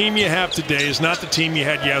basketball. The team you have today is not the team you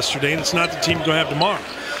had yesterday, and it's not the team you're going to have tomorrow.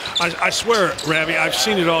 I swear, Ravi, I've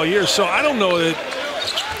seen it all year, so I don't know that.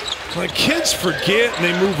 Like, kids forget and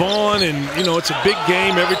they move on, and you know it's a big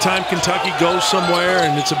game every time Kentucky goes somewhere,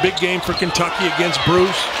 and it's a big game for Kentucky against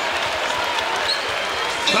Bruce.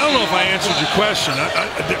 I don't know if I answered your question.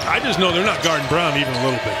 I just know they're not guarding Brown even a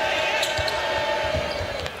little bit.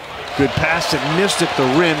 Good pass that missed at the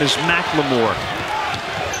rim is McLemore.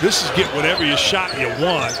 This is get whatever you shot you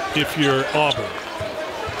want if you're Auburn.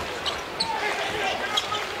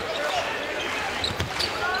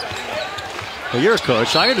 Well, you're a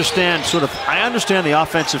coach. I understand the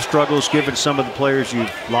offensive struggles given some of the players you've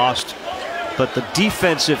lost, but the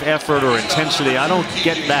defensive effort or intensity, I don't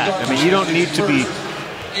get that. I mean, you don't need to be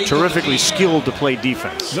terrifically skilled to play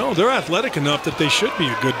defense. No, they're athletic enough that they should be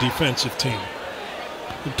a good defensive team.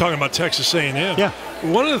 I'm talking about Texas A&M. Yeah.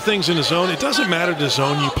 One of the things in the zone, it doesn't matter the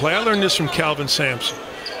zone you play. I learned this from Calvin Sampson.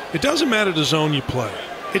 It doesn't matter the zone you play.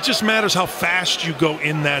 It just matters how fast you go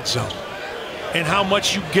in that zone and how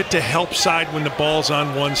much you get to help side when the ball's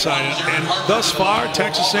on one side. And thus far,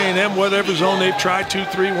 Texas A&M, whatever zone they've tried, 2-3,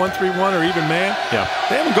 1-3-1, or even man,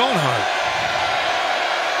 they haven't gone hard.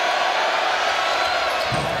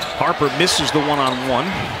 Harper misses the one-on-one.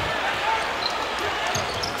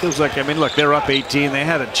 Feels like, I mean, look, they're up 18. They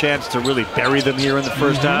had a chance to really bury them here in the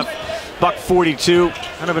first half. Buck 42,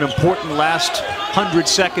 kind of an important last 100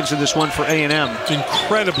 seconds of this one for A&M.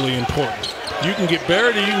 Incredibly important. You can get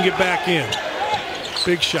buried or you can get back in.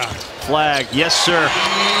 Big shot. Flag, yes, sir.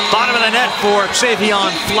 Bottom of the net for Savion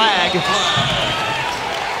Flag.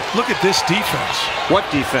 Look at this defense. What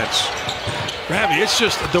defense? Ravi, it's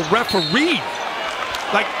just the referee.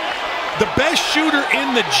 Like, the best shooter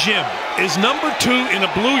in the gym is number 2 in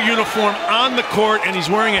a blue uniform on the court, and he's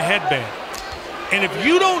wearing a headband. And if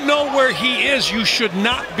you don't know where he is, you should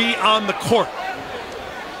not be on the court.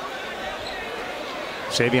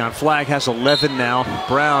 Savion Flag has 11 now.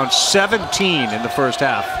 Brown 17 in the first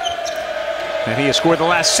half. And he has scored the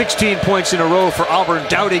last 16 points in a row for Auburn.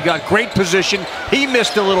 Doughty got great position. He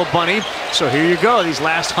missed a little bunny. So here you go, these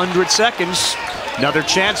last 100 seconds. Another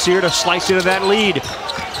chance here to slice into that lead.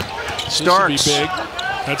 Starks. Big.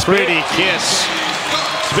 That's pretty big. kiss.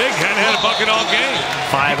 It's big. Hadn't had a bucket all game.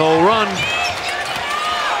 5-0 run.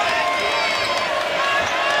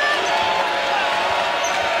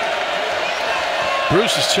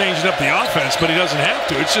 Bruce is changing up the offense, but he doesn't have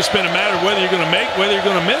to. It's just been a matter of whether you're going to make, whether you're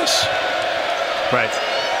going to miss. Right.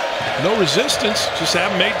 No resistance. Just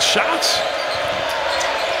haven't made shots.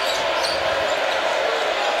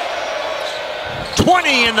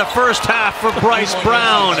 20 in the first half for Bryce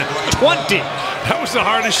Brown. 20. That was the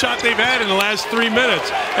hardest shot they've had in the last 3 minutes,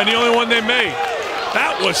 and the only one they made.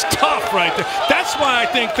 That was tough right there. That's why I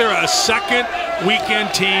think they're a second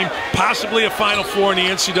weekend team, possibly a Final Four in the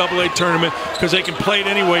NCAA tournament, because they can play it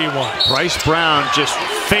any way you want. Bryce Brown just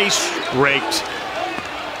face raked.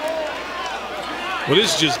 Well,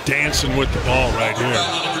 this is just dancing with the ball right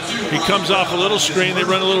here. He comes off a little screen. They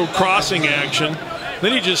run a little crossing action.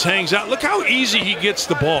 Then he just hangs out. Look how easy he gets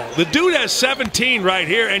the ball. The dude has 17 right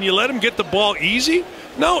here, and you let him get the ball easy?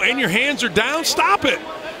 No, and your hands are down? Stop it.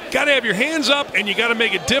 Got to have your hands up, and you got to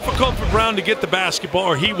make it difficult for Brown to get the basketball,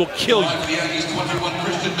 or he will kill you.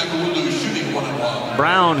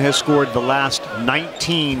 Brown has scored the last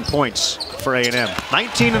 19 points for A&M.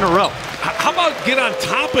 19 in a row. How about get on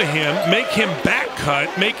top of him, make him back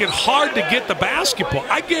cut, make it hard to get the basketball?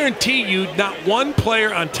 I guarantee you not one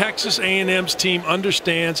player on Texas A&M's team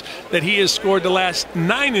understands that he has scored the last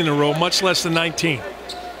 9 in a row, much less than 19.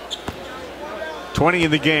 20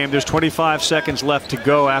 in the game. There's 25 seconds left to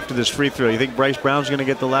go after this free throw. You think Bryce Brown's going to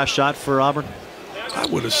get the last shot for Auburn? I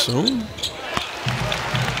would assume.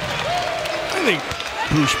 I think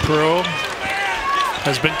Bruce Pearl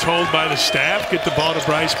has been told by the staff, get the ball to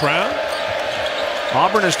Bryce Brown.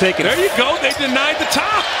 Auburn has taken. There you go. They denied the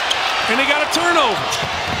top, and they got a turnover.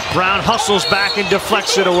 Brown hustles back and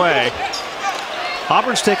deflects it away.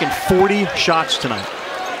 Auburn's taken 40 shots tonight.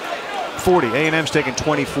 40. A&M's taken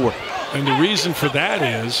 24. And the reason for that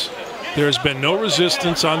is there's been no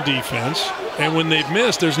resistance on defense, and when they've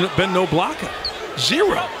missed, there's been no blocking. 0.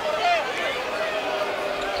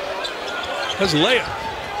 That's a layup.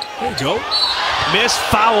 There you go. Miss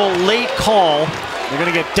foul, late call. They're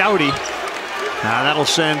going to get Doughty. Now that'll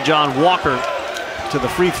send John Walker to the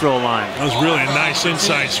free throw line. That was really a nice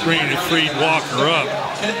inside screen. It freed Walker up.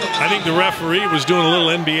 I think the referee was doing a little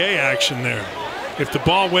NBA action there. If the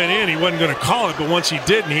ball went in, he wasn't going to call it, but once he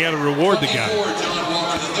did, he had to reward the guy.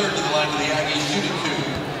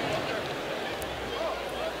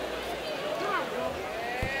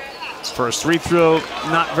 First free throw,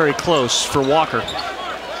 not very close for Walker.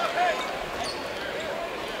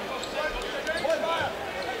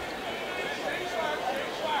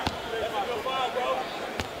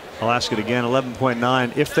 I'll ask it again,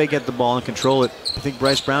 11.9. If they get the ball and control it, you think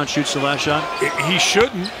Bryce Brown shoots the last shot? He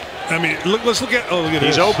shouldn't. I mean, let's look at. Oh, look at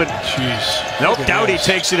He's this. open. Jeez. Nope, Doughty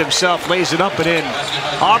takes it himself, lays it up and in.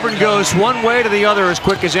 Auburn goes one way to the other as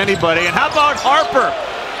quick as anybody. And how about Harper?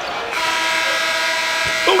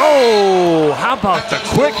 Oh, how about the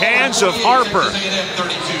quick hands of Harper?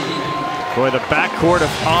 Boy, the backcourt of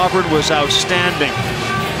Auburn was outstanding.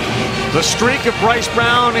 The streak of Bryce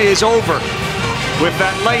Brown is over with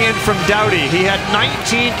that lay-in from Doughty. He had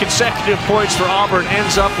 19 consecutive points for Auburn,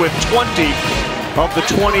 ends up with 20 of the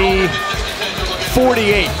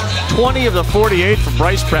 48. 20 of the 48 from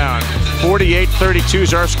Bryce Brown. 48-32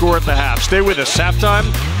 is our score at the half. Stay with us. Halftime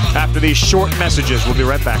after these short messages. We'll be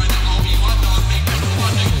right back.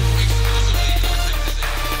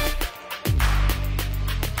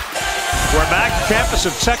 We're back, campus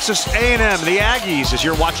of Texas A&M, the Aggies, as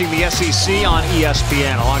you're watching the SEC on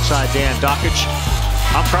ESPN alongside Dan Dockich.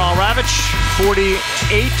 I'm Carl Ravitch,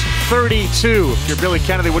 48-32. If you're Billy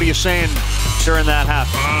Kennedy, what are you saying during that half?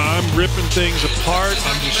 I'm ripping things apart.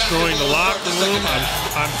 I'm destroying the locker room.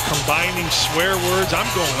 I'm combining swear words. I'm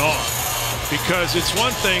going off. Because it's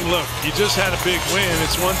one thing, look, you just had a big win.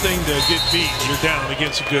 It's one thing to get beat. You're down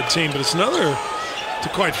against a good team. But it's another to,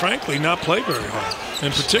 quite frankly, not play very hard.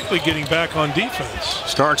 And particularly getting back on defense.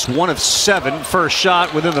 Starks 1 of 7. First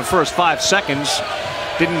shot within the first 5 seconds.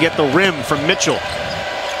 Didn't get the rim from Mitchell.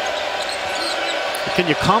 Can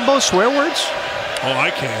you combo swear words? Oh, I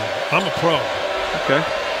can. I'm a pro. Okay.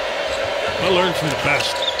 I learned from the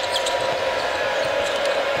best.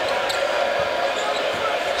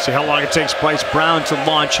 See how long it takes Bryce Brown to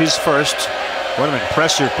launch his first. What an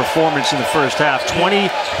impressive performance in the first half. 20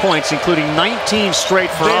 points, including 19 straight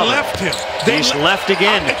for Auburn. They left him. He's left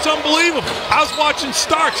again. It's unbelievable. I was watching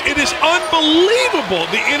Starks. It is unbelievable,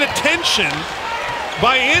 the inattention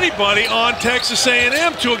by anybody on Texas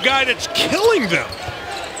A&M to a guy that's killing them.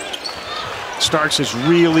 Starks has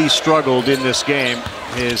really struggled in this game.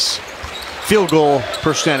 His field goal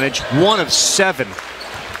percentage, 1 of 7.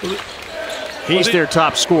 He's their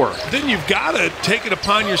top scorer. Then you've got to take it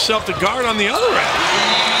upon yourself to guard on the other end.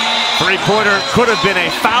 Three-pointer could have been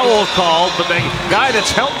a foul call, but the guy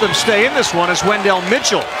that's helped them stay in this one is Wendell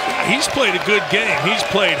Mitchell. He's played a good game. He's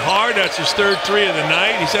played hard. That's his 3rd three of the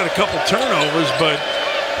night. He's had a couple turnovers, but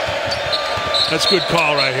that's a good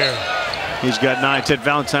call right here. He's got 9. Ted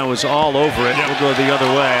Valentine was all over it. Yep. We'll go the other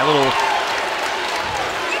way. A little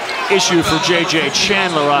issue for J.J.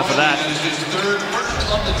 Chandler off of that.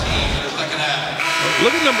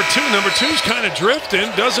 Look at number 2. Number 2's kind of drifting,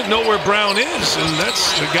 doesn't know where Brown is, and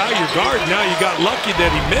that's the guy you're guarding. Now you got lucky that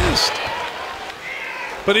he missed.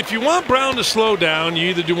 But if you want Brown to slow down, you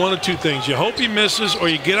either do one of two things. You hope he misses or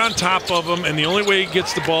you get on top of him, and the only way he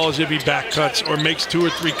gets the ball is if he back cuts or makes 2 or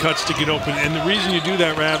 3 cuts to get open. And the reason you do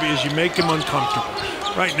that, Ravi, is you make him uncomfortable.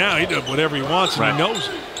 Right now, he does whatever he wants, and he knows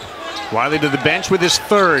it. Wiley to the bench with his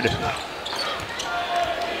 3rd.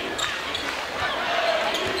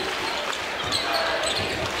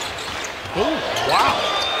 Oh, wow.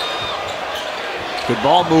 Good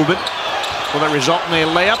ball movement. Will that result in a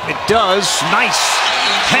layup? It does. Nice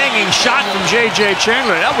hanging shot from J.J.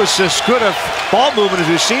 Chandler. That was as good a ball movement as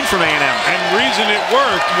we've seen from A&M. And the reason it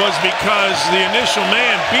worked was because the initial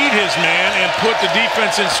man beat his man and put the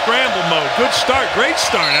defense in scramble mode. Good start. Great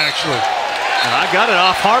start, actually. I got it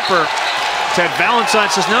off Harper. Ted Valentine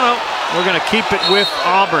says, no, we're going to keep it with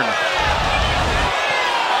Auburn.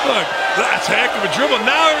 Look, that's a heck of a dribble.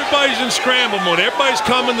 Now everybody's in scramble mode. Everybody's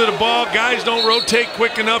coming to the ball. Guys don't rotate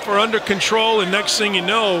quick enough or under control. And next thing you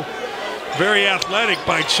know, very athletic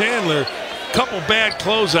by Chandler. Couple bad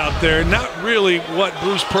close out there. Not really what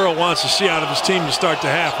Bruce Pearl wants to see out of his team to start the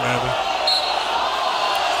half, Ravi.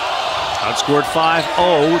 Outscored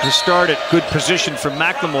 5-0 to start it. Good position for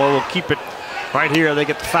McLemore. We'll keep it right here. They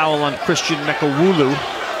get the foul on Christian Mekawulu.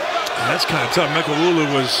 That's kind of tough.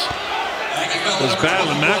 Mekawulu was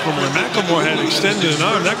battling McLemore. McLemore had extended an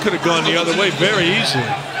arm. That could have gone the other way very easily.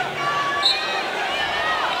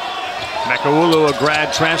 Mekawulu, a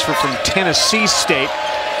grad transfer from Tennessee State.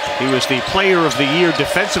 He was the player of the year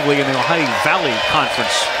defensively in the Ohio Valley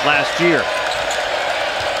Conference last year.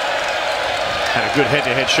 Had a good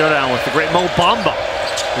head-to-head showdown with the great Mo Bamba,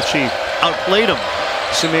 which he outplayed him.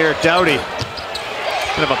 Samir Doughty.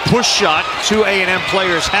 Kind of a push shot. 2 A&M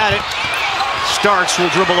players had it. Starks will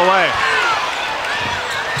dribble away.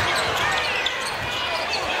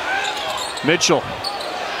 Mitchell.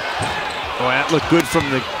 Oh, that looked good from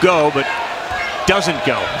the go, but doesn't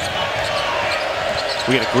go.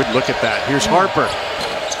 We get a good look at that. Here's Harper.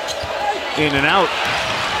 In and out.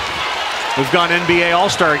 We've gone NBA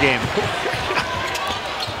All-Star game.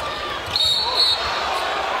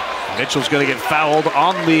 Mitchell's going to get fouled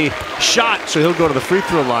on the shot, so he'll go to the free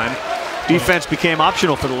throw line. Defense became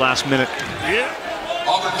optional for the last minute. Yeah.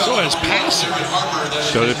 So has passing.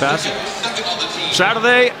 So did passing.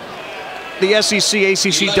 Saturday, the SEC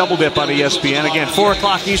ACC double dip on ESPN. Again, 4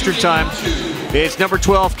 o'clock Eastern time. It's number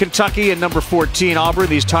 12 Kentucky and number 14 Auburn.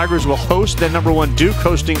 These Tigers will host. Then number 1 Duke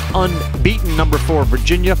hosting unbeaten number 4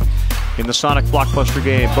 Virginia in the Sonic Blockbuster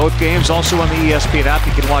game. Both games also on the ESPN app.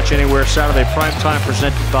 You can watch anywhere. Saturday primetime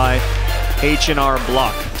presented by H&R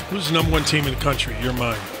Block. Who's the number 1 team in the country? Your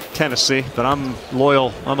mind. Tennessee, but I'm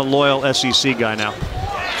loyal. I'm a loyal SEC guy now.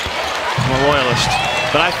 I'm a loyalist.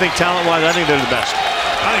 But I think talent-wise, I think they're the best.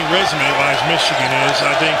 I think resume-wise, Michigan is.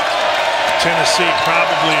 I think Tennessee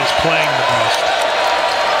probably is playing the best.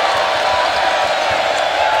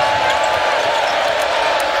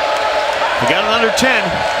 We got an under 10.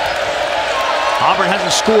 Auburn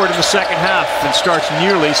hasn't scored in the second half and Starks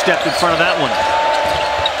nearly stepped in front of that one.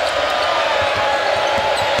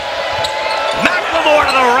 McLemore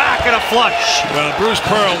to the rack and a flush. Well, Bruce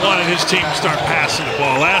Pearl wanted his team to start passing the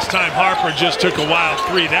ball. Last time Harper just took a wild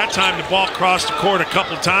 3. That time the ball crossed the court a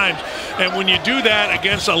couple times. And when you do that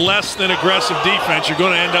against a less than aggressive defense, you're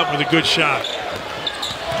going to end up with a good shot.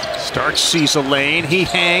 Starks sees a lane. He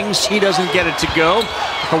hangs. He doesn't get it to go.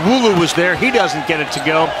 Kawulu was there. He doesn't get it to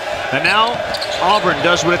go. And now Auburn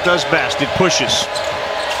does what it does best. It pushes.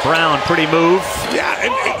 Brown, pretty move. Yeah,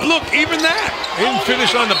 and look, even that. He didn't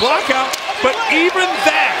finish on the blockout, but even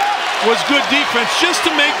that was good defense just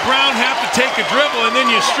to make Brown have to take a dribble, and then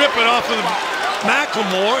you strip it off of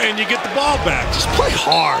McLemore and you get the ball back. Just play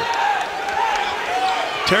hard.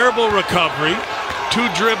 Terrible recovery. 2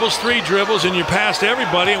 dribbles, 3 dribbles, and you're past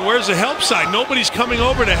everybody. And where's the help side? Nobody's coming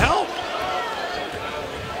over to help.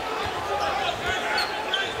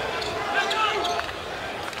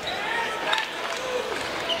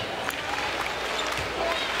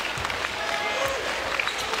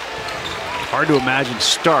 Hard to imagine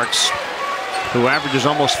Starks, who averages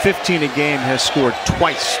almost 15 a game, has scored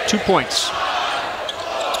twice, 2 points.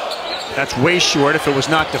 That's way short if it was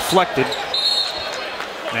not deflected.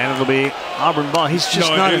 And it'll be Auburn ball. He's just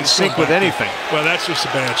not in sync with anything. Well, that's just a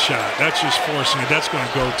bad shot. That's just forcing it. That's going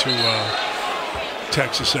to go to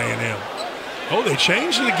Texas A&M. Oh, they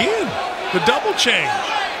changed it again. The double change.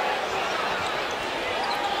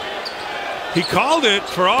 He called it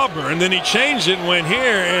for Auburn, then he changed it and went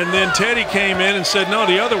here, and then Teddy came in and said, no,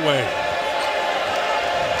 the other way.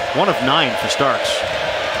 1 of 9 for Starks.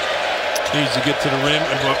 Needs to get to the rim,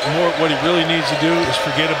 and what he really needs to do is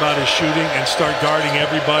forget about his shooting and start guarding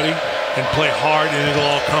everybody and play hard, and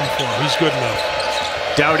it'll all come for him. He's good enough.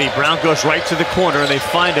 Doughty, Brown goes right to the corner, and they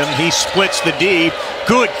find him. He splits the D.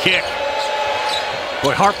 Good kick.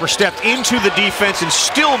 Boy, Harper stepped into the defense and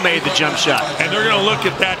still made the jump shot. And they're going to look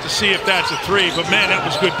at that to see if that's a 3. But, man, that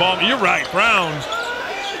was good ball. You're right, Brown.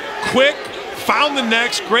 Quick, found the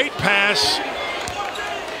next, great pass.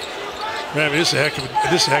 Man, this is a heck of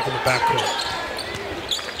a backcourt.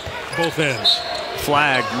 Both ends.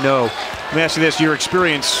 Flag, no. Let me ask you this, your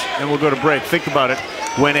experience, and we'll go to break. Think about it.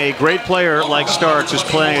 When a great player like Starks is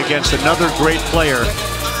playing against another great player,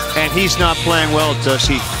 and he's not playing well, does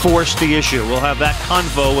he force the issue? We'll have that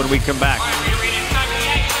convo when we come back.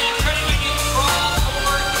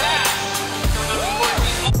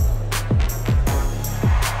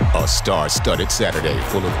 A star-studded Saturday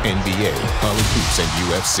full of NBA, college hoops, and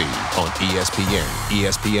UFC on ESPN,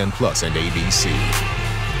 ESPN Plus, and ABC.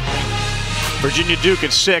 Virginia Duke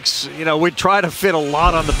at 6. You know, we try to fit a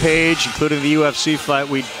lot on the page, including the UFC fight.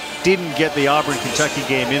 We didn't get the Auburn-Kentucky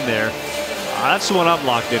game in there. That's the one I'm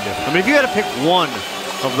locked into. I mean, if you had to pick one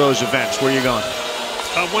of those events, where are you going?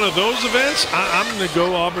 One of those events, I'm going to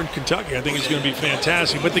go Auburn-Kentucky. I think it's going to be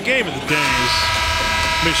fantastic. But the game of the day is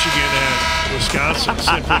Michigan and Wisconsin,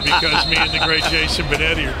 simply because me and the great Jason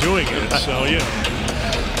Benetti are doing it. So, yeah,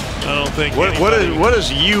 I don't think what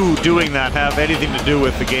does you doing that have anything to do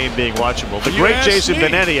with the game being watchable? The great Jason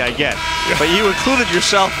Benetti, I get. But you included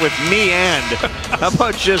yourself with me and. How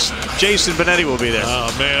about just Jason Benetti will be there?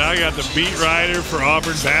 Oh, man, I got the beat writer for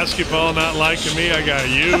Auburn basketball not liking me. I got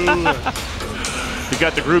you. You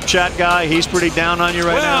got the group chat guy. He's pretty down on you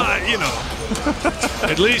right now. Well, you know.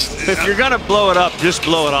 At least if you're gonna blow it up, just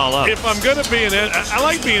blow it all up. If I'm gonna be in it, I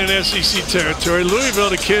like being in SEC territory. Louisville,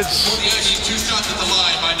 the kids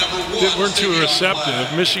weren't too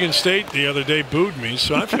receptive. Michigan State the other day booed me,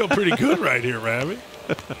 so I feel pretty good right here, Ravi.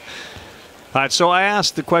 All right, so I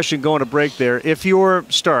asked the question going to break there. If you're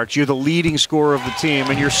Starks, you're the leading scorer of the team,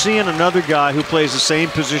 and you're seeing another guy who plays the same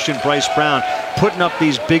position, Bryce Brown, putting up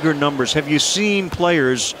these bigger numbers. Have you seen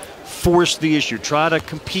players force the issue, try to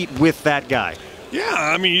compete with that guy? Yeah,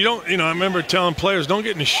 I mean, you don't, I remember telling players, don't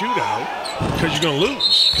get in a shootout because you're going to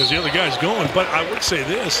lose because the other guy's going. But I would say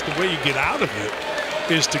this, the way you get out of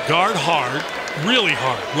it is to guard hard, really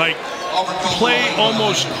hard. Like, play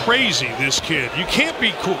almost crazy, this kid. You can't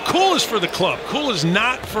be cool. Cool is for the club. Cool is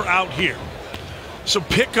not for out here. So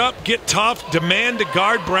pick up, get tough, demand to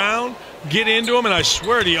guard Brown, get into him, and I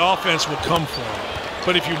swear the offense will come for him.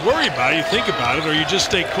 But if you worry about it, you think about it, or you just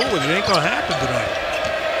stay cool with it, it ain't going to happen tonight.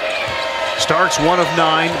 Starks 1 of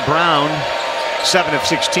 9. Brown 7 of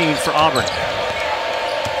 16 for Auburn.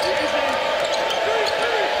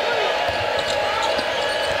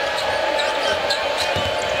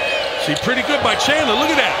 See, pretty good by Chandler. Look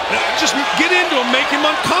at that. Just get into him, make him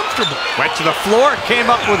uncomfortable. Went to the floor, came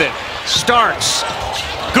up with it. Starks.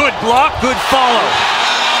 Good block, good follow.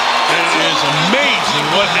 It is amazing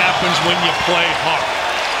what happens when you play hard.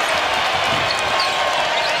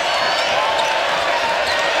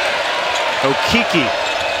 Okiki.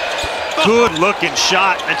 Good looking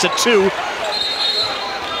shot. That's a 2.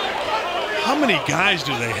 How many guys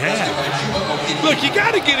do they have? Look, you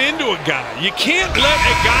got to get into a guy. You can't let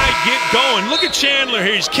a guy get going. Look at Chandler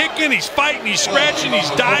here. He's kicking, he's fighting, he's scratching, he's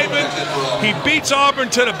diving. He beats Auburn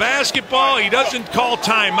to the basketball. He doesn't call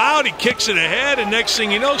timeout. He kicks it ahead, and next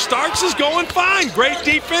thing you know, Starks is going fine. Great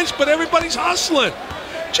defense, but everybody's hustling.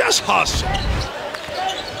 Just hustle.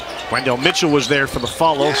 Wendell Mitchell was there for the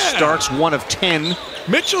follow. Yeah. Starks 1 of 10.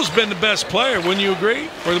 Mitchell's been the best player, wouldn't you agree?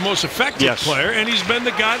 Or the most effective player, and he's been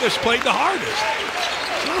the guy that's played the hardest.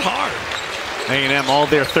 It's not hard. A&M all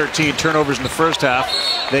their 13 turnovers in the first half.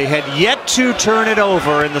 They had yet to turn it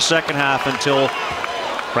over in the second half until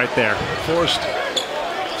right there. Forced.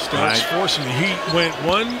 Starks forcing it. He went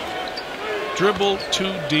one dribble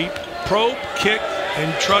too deep, probe, kick,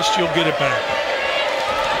 and trust you'll get it back.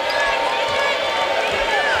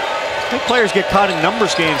 I think players get caught in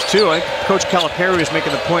numbers games too. I think Coach Calipari was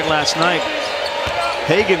making the point last night.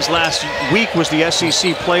 Hagan's last week was the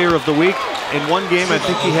SEC Player of the Week. In one game, I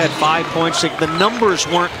think he had 5 points. The numbers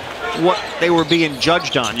weren't what they were being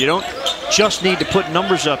judged on. You don't just need to put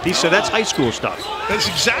numbers up. He said that's high school stuff. That's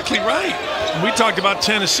exactly right. We talked about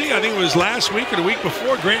Tennessee. I think it was last week or the week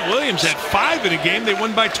before. Grant Williams had 5 in a game. They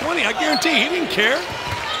won by 20. I guarantee he didn't care.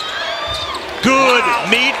 Good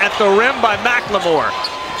meet at the rim by McLemore.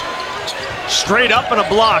 Straight up and a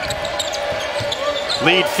block.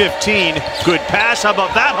 Lead 15. Good pass. How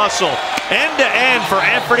about that hustle? End to end for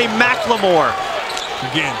Anthony McLemore.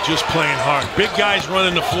 Again, just playing hard. Big guys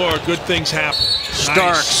running the floor. Good things happen.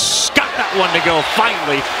 Starks got that one to go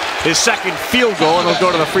finally. His second field goal, and he'll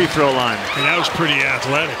go to the free throw line. And that was pretty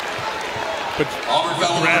athletic. But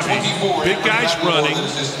grabbing. Big guys running.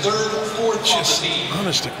 Just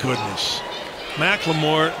honest to goodness.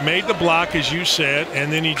 McLemore made the block, as you said, and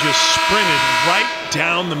then he just sprinted right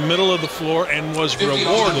down the middle of the floor and was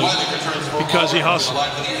rewarded because he hustled.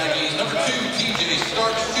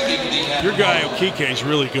 Your guy, Okike, is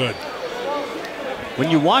really good. When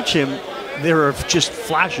you watch him, there are just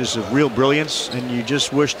flashes of real brilliance, and you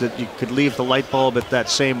just wish that you could leave the light bulb at that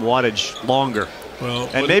same wattage longer. Well,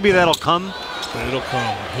 and maybe that'll come. It'll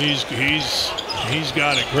come. He's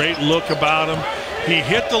got a great look about him. He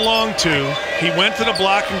hit the long 2. He went to the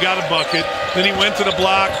block and got a bucket. Then he went to the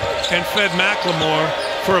block and fed McLemore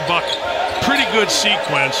for a bucket. Pretty good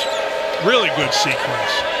sequence. Really good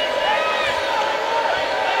sequence.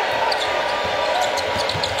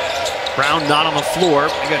 Brown not on the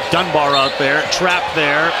floor. They got Dunbar out there, trapped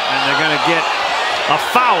there, and they're going to get a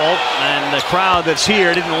foul. And the crowd that's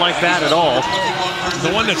here didn't like that at all.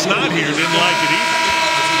 The one that's not here didn't like it either.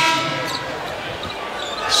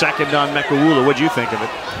 Second on Mekawula. What'd you think of it?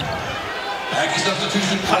 I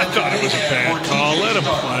thought it was a bad call. Let him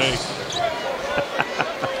play.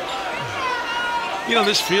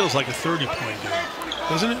 This feels like a 30-point game,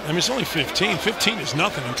 doesn't it? I mean, it's only 15. 15 is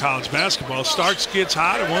nothing in college basketball. Starks gets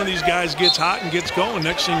hot, and one of these guys gets hot and gets going.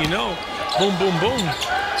 Next thing you know, boom, boom, boom.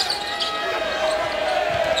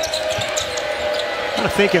 I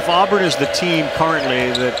think if Auburn is the team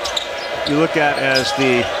currently that you look at as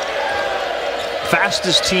the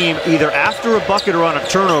fastest team either after a bucket or on a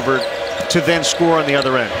turnover to then score on the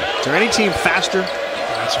other end. Is there any team faster?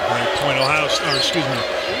 That's a great point.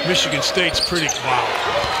 Michigan State's pretty,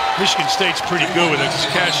 Michigan State's pretty good with it because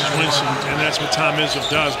Cassius Winston, and that's what Tom Izzo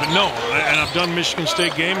does. But no, and I've done Michigan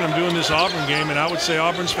State game, and I'm doing this Auburn game, and I would say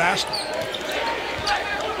Auburn's faster.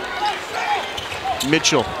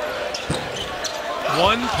 Mitchell.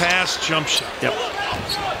 One pass jump shot. Yep.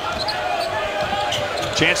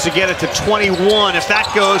 Chance to get it to 21. If that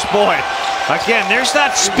goes, boy, again, there's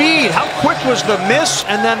that speed. How quick was the miss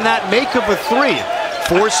and then that make of a 3?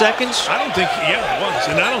 4 seconds? I don't think, yeah, it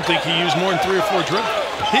was. And I don't think he used more than 3 or 4 dribbles.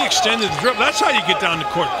 He extended the dribble. That's how you get down the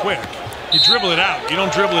court quick. You dribble it out. You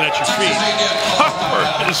don't dribble it at your feet. Harper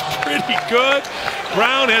is pretty good.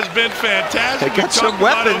 Brown has been fantastic. They got some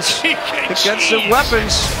weapons. They got some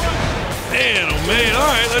weapons. Man, oh man. All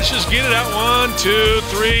right, let's just get it out. 1, 2,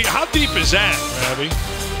 3. How deep is that, Ravi?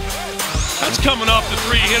 That's coming off the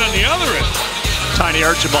 3 hit on the other end. Tiny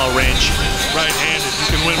Archibald range. Right-handed. You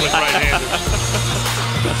can win with right-handed.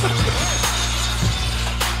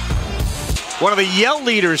 One of the yell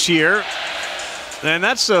leaders here. And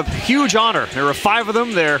that's a huge honor. There are 5 of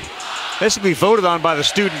them. They're basically voted on by the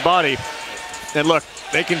student body. And look,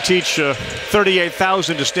 they can teach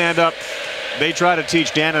 38,000 to stand up. They try to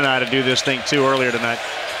teach Dan and I to do this thing too earlier tonight.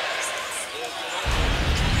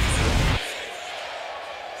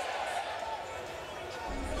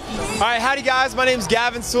 All right, howdy guys, my name's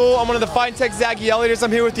Gavin Sewell. I'm one of the Fighting Texas Aggie yell leaders.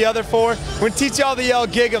 I'm here with the other 4. We're gonna teach y'all the yell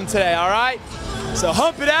gig 'em today, all right? So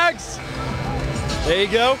hump it, Ags. There you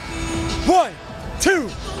go. 1, 2,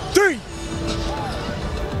 3.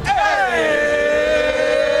 Hey!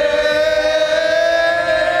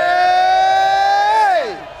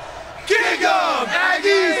 Gig 'em,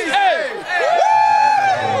 Aggies! Hey!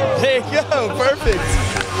 There you go, perfect.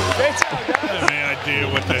 Great job, guys. I have any idea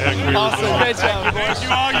what the heck we were Awesome, doing. great job, boys. You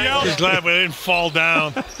all yelled. Just glad we didn't fall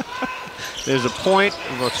down. There's a point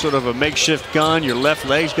of a sort of a makeshift gun. Your left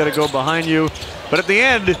leg's got to go behind you. But at the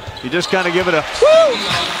end, you just kind of give it a woo!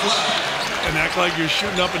 And act like you're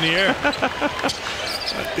shooting up in the air.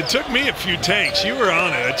 It took me a few takes. You were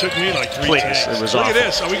on it. It took me like 3 takes. It was Look awful. at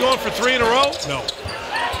this. Are we going for 3 in a row? No.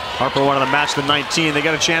 Harper wanted to match the 19. They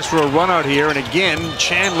got a chance for a run out here. And again,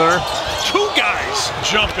 Chandler. 2 guys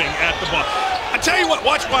jumping at the ball. I tell you what,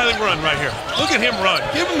 watch Wiley run right here. Look at him run.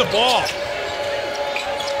 Give him the ball.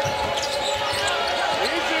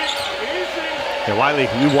 Yeah, Wiley,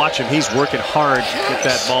 you watch him. He's working hard to get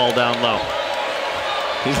that ball down low.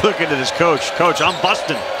 He's looking at his coach. Coach, I'm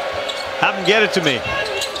busting. Have him get it to me.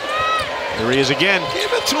 There he is again.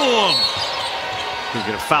 Give it to him. He's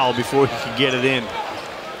going to foul before he can get it in.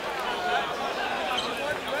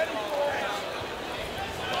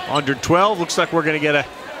 Under 12, looks like we're going to get a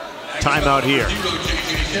timeout here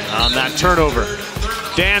on that turnover.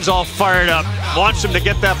 Dan's all fired up. Wants him to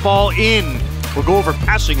get that ball in. We'll go over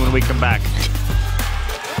passing when we come back.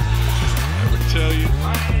 I would tell you.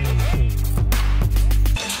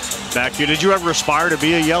 Back here, did you ever aspire to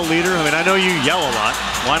be a yell leader? I mean, I know you yell a lot.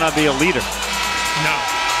 Why not be a leader? No,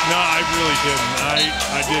 I really didn't.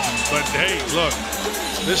 I didn't. But hey, look,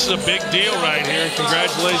 this is a big deal right here.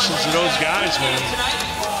 Congratulations to those guys, man.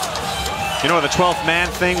 You know where the 12th man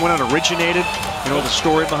thing, when it originated? You know what the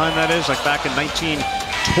story behind that is? Like back in 1922,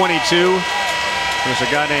 there's a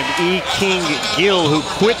guy named E. King Gill who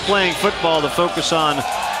quit playing football to focus on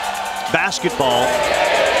basketball.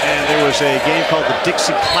 And there was a game called the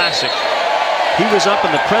Dixie Classic. He was up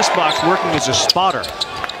in the press box working as a spotter.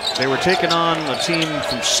 They were taking on a team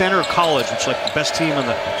from Center College, which is like the best team in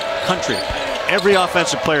the country. Every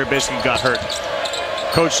offensive player basically got hurt.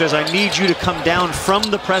 Coach says, I need you to come down from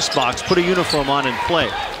the press box, put a uniform on and play.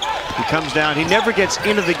 He comes down. He never gets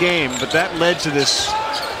into the game, but that led to this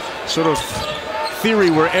sort of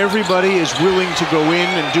theory where everybody is willing to go in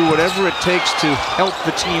and do whatever it takes to help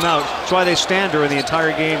the team out. That's why they stand during the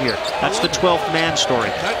entire game here. That's the 12th man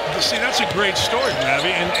story. See, that's a great story,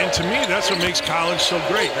 Ravi, and to me, that's what makes college so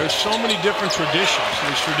great. There's so many different traditions.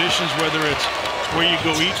 There's traditions whether it's where you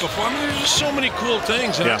go eat before. I mean, there's just so many cool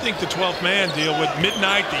things, and I think the 12th man deal with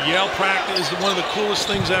midnight, the yell practice, is one of the coolest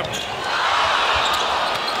things ever.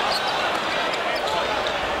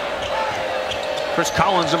 Chris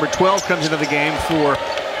Collins, number 12, comes into the game for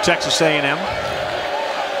Texas A&M.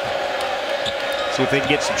 See if they can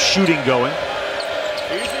get some shooting going.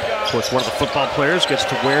 Of course, one of the football players gets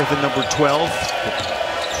to wear the number 12.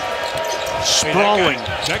 Sprawling.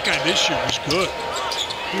 Hey, that guy this year was good.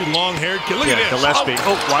 He was long-haired kid. Look at this. Gillespie.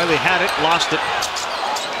 Oh, Wiley had it, lost it.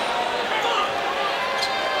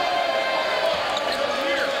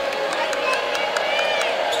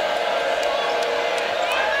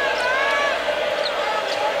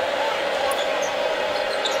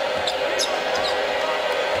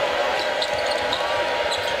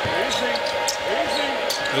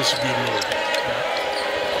 This is a good move.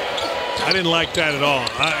 I didn't like that at all.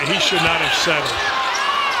 He should not have settled.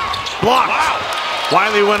 Blocked. Wow.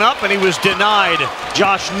 Wiley went up and he was denied.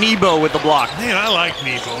 Josh Nebo with the block. Man, I like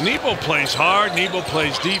Nebo. Nebo plays hard. Nebo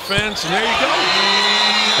plays defense, and there you go.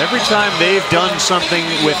 Every time they've done something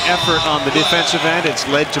with effort on the defensive end, it's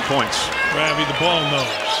led to points. Ravi, the ball knows.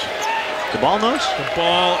 The ball knows? The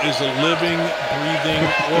ball is a living, breathing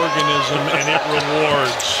organism, and it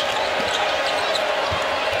rewards.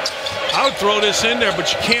 I would throw this in there,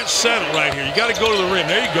 but you can't settle right here. You got to go to the rim.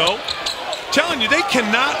 There you go. Telling you, they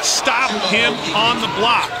cannot stop him on the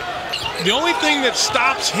block. The only thing that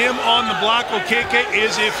stops him on the block, Okeke,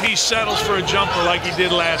 is if he settles for a jumper like he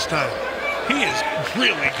did last time. He is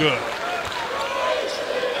really good.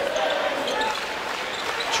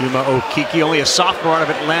 Chuma Okeke, only a sophomore out of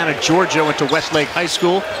Atlanta, Georgia, went to Westlake High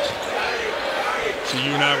School. So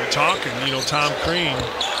you and I were talking, you know, Tom Crean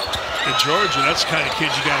at Georgia, that's the kind of kid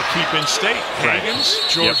you got to keep in state. Higgins,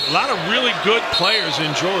 Georgia, a lot of really good players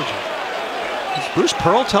in Georgia. Is Bruce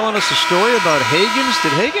Pearl telling us a story about Higgins?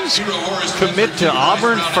 Did Higgins commit to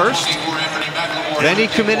Auburn first? Then he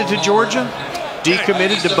committed to Georgia?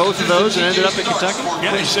 Decommitted to both of those and ended up in Kentucky?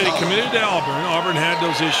 Yeah, he said he committed to Auburn. Auburn had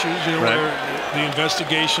those issues, you know, where the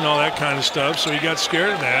investigation, all that kind of stuff, so he got scared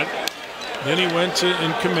of that. Then he went to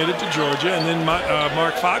and committed to Georgia, and then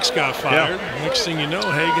Mark Fox got fired. Yeah. Next thing you know,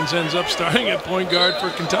 Higgins ends up starting at point guard for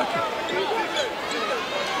Kentucky.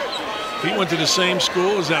 He went to the same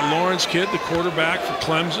school as that Lawrence kid, the quarterback for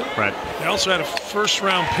Clemson. Right. They also had a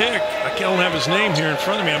first-round pick. I don't have his name here in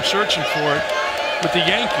front of me. I'm searching for it. With the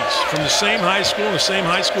Yankees from the same high school, the same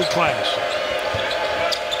high school class.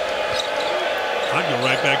 I'd go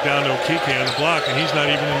right back down to Okeke on the block, and he's not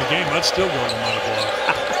even in the game. I'd still go to him on the block.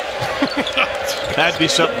 That'd be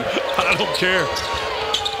something. I don't care.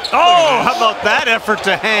 Oh, how about that effort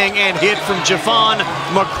to hang and hit from Javon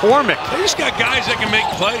McCormick? They just got guys that can make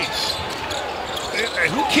plays.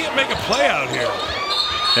 Who can't make a play out here?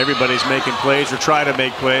 Everybody's making plays or try to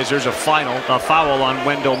make plays. There's a foul on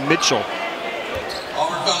Wendell Mitchell.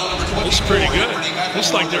 This is pretty good. This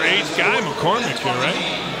is like their 8th guy, McCormick here, right?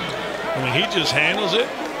 I mean, he just handles it,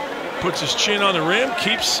 puts his chin on the rim,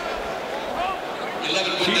 keeps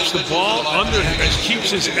the ball under,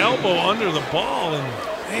 keeps his elbow under the ball, and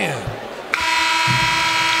man.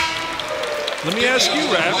 Let me ask you,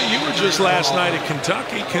 Ravi, you were just last night at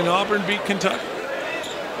Kentucky. Can Auburn beat Kentucky?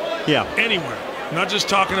 Yeah. Anywhere. Not just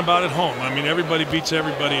talking about at home. I mean, everybody beats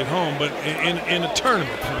everybody at home, but in a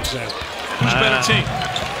tournament, for example. Who's a better team?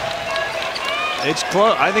 It's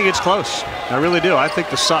close. I think it's close. I really do. I think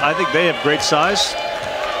they have great size.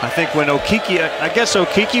 I think when Okeke, I guess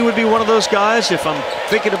Okeke would be one of those guys. If I'm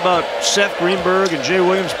thinking about Seth Greenberg and Jay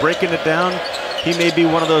Williams breaking it down, he may be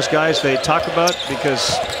one of those guys they talk about,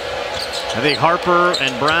 because I think Harper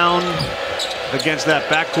and Brown against that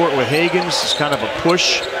backcourt with Higgins is kind of a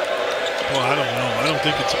push. Well, I don't know. I don't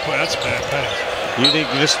think it's a push. That's a bad pass. You think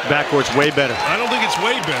this backcourt's way better? I don't think it's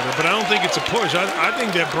way better, but I don't think it's a push. I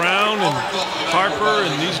think that Brown and Harper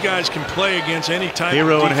and these guys can play against any type of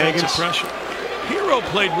defensive pressure. Hero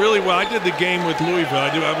played really well. I did the game with Louisville.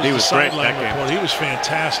 I was the sideline reporter. He was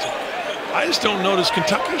fantastic. I just don't notice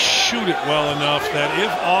Kentucky shoot it well enough that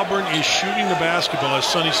if Auburn is shooting the basketball, as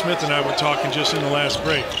Sonny Smith and I were talking just in the last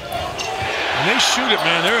break, when they shoot it,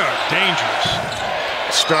 man, they are dangerous.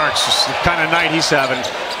 Starks is the kind of night he's having.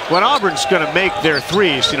 When Auburn's going to make their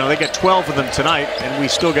threes, you know, they get 12 of them tonight, and we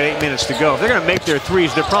still got 8 minutes to go. If they're going to make their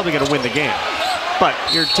threes, they're probably going to win the game. But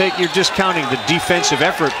you're discounting the defensive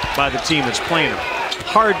effort by the team that's playing them.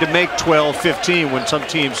 Hard to make 12, 15 when some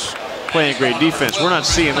teams playing great defense. We're not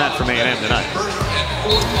seeing that from A&M tonight.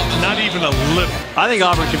 Not even a little. I think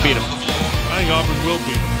Auburn can beat them. I think Auburn will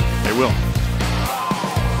beat them. They will.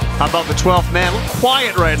 How about the 12th man? A little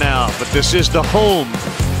quiet right now, but this is the home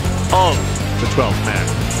of the 12th man.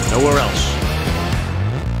 Nowhere else.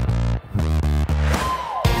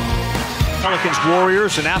 Pelicans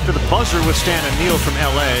Warriors, and after the buzzer with Stan and Neal from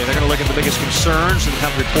LA, they're going to look at the biggest concerns and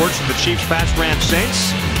have reports from the Chiefs, Pats, Rams,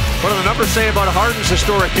 Saints. What do the numbers say about Harden's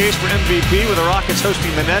historic case for MVP with the Rockets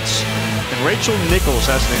hosting the Nets? And Rachel Nichols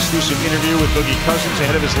has an exclusive interview with Boogie Cousins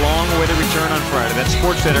ahead of his long-awaited return on Friday. That's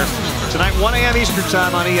SportsCenter tonight, 1 a.m. Eastern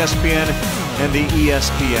Time on ESPN and the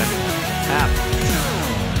ESPN app.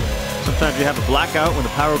 Sometimes you have a blackout when the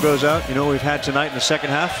power goes out. You know what we've had tonight in the second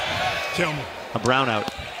half? Tell me. A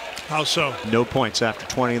brownout. How so? No points after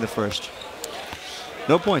 20 in the first.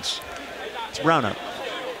 No points. It's a brownout.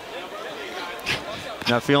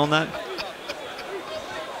 Not feeling that?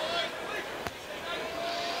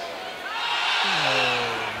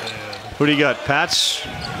 Who do you got? Pats,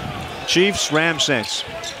 Chiefs, Rams, Saints.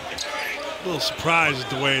 A little surprised at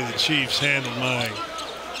the way the Chiefs handled my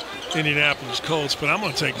Indianapolis Colts, but I'm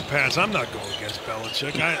going to take the Pats. I'm not going against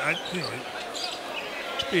Belichick. You know,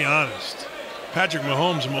 let's be honest. Patrick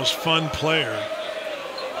Mahomes, the most fun player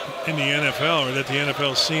in the NFL, or that the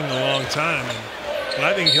NFL's seen in a long time. And But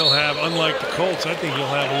I think he'll have, unlike the Colts, I think he'll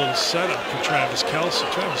have a little setup for Travis Kelce.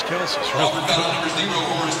 Travis Kelce's really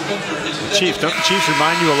good. Chiefs, don't the Chiefs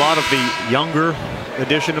remind you a lot of the younger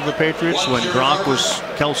edition of the Patriots when Gronk was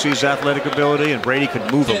Kelce's athletic ability and Brady could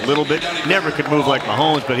move a little bit? Never could move like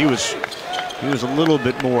Mahomes, but he was a little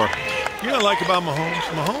bit more. You know what I like about Mahomes?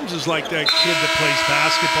 Mahomes is like that kid that plays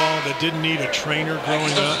basketball that didn't need a trainer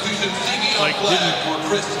growing up. Like,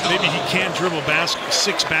 maybe he can't dribble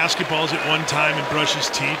 6 basketballs at one time and brush his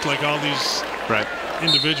teeth like all these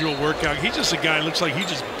individual workout. He's just a guy who looks like he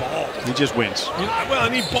just balled. He just wins. You know, well,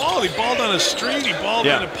 and he balled. He balled on a street. He balled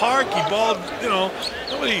in a park. He balled, you know,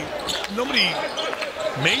 nobody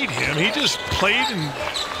made him. He just played and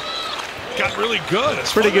got really good.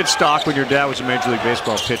 It's pretty good stock when your dad was a Major League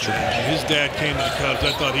Baseball pitcher. His dad came to the Cubs.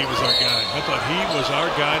 I thought he was our guy. I thought he was our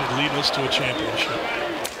guy to lead us to a championship.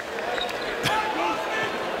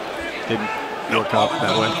 Didn't work out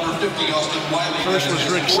that way. First was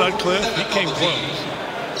Rick Sutcliffe. He came close.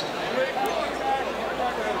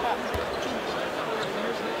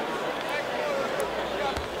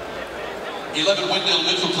 Wendell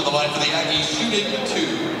Mitchell to the line for the Aggies, shooting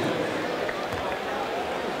 2.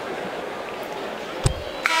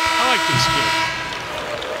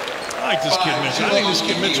 I like this kid Mitchell. I think this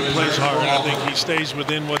kid Mitchell plays hard. I think he stays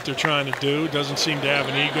within what they're trying to do. Doesn't seem to have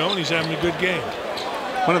an ego, and he's having a good game.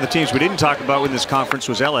 One of the teams we didn't talk about in this conference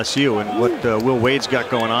was LSU and what Will Wade's got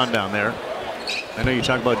going on down there. I know you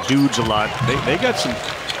talk about dudes a lot. They got some.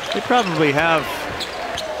 They probably have.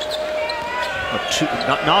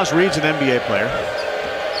 Nas Reed's an NBA player.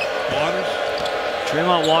 Waters.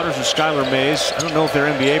 Tremont Waters and Skylar Mays. I don't know if they're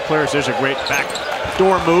NBA players. There's a great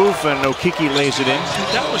backdoor move, and Okiki lays it in.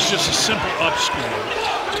 That was just a simple up screen,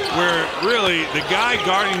 where really the guy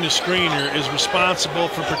guarding the screener is responsible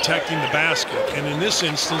for protecting the basket. And in this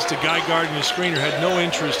instance, the guy guarding the screener had no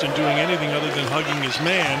interest in doing anything other than hugging his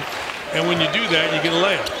man. And when you do that, you get a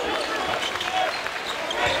layup.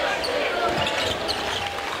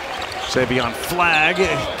 Savion flag,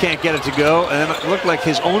 can't get it to go, and then it looked like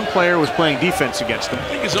his own player was playing defense against him. I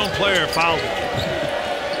think his own player fouled him.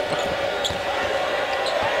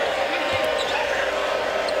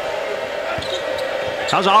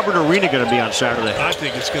 How's Auburn Arena going to be on Saturday? I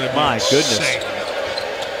think it's going to be insane.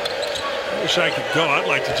 I wish I could go. I'd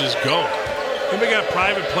like to just go. Anybody got a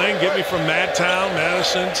private plane? Get me from Madtown,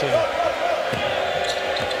 Madison to...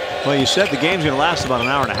 Well, you said the game's going to last about an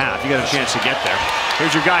hour and a half. You got a chance to get there.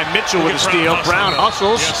 Here's your guy Mitchell with a steal. Brown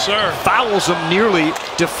hustles. Yes, sir. Fouls him, nearly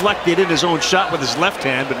deflected in his own shot with his left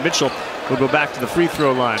hand, but Mitchell will go back to the free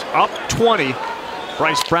throw line. Up 20.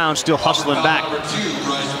 Bryce Brown still hustling back.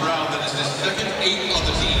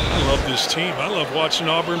 I love this team. I love watching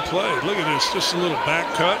Auburn play. Look at this. Just a little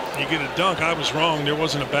back cut. You get a dunk. I was wrong. There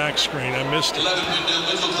wasn't a back screen. I missed it. Look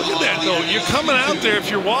at that, though. You're coming out there if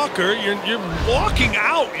you're Walker. You're walking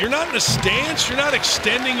out. You're not in a stance. You're not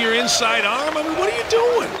extending your inside arm. I mean, what are you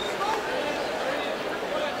doing?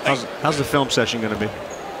 How's the film session going to be?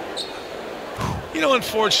 You know,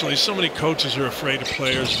 unfortunately, so many coaches are afraid of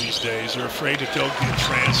players these days. They're afraid that they'll get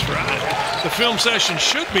transferred. The film session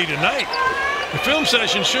should be tonight. The film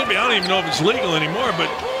session should be. I don't even know if it's legal anymore, but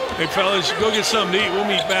hey, fellas, go get something to eat. We'll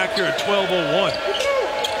meet back here at 12:01.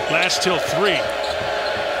 Last till 3.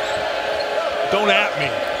 Don't at me.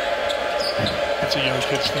 That's a young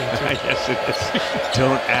kid's thing, too. Yes, it is.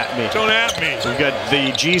 Don't at me. Don't at me. We've got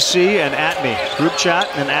the GC and at me. Group chat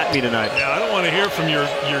and at me tonight. Yeah, I don't want to hear from your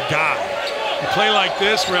guy. You play like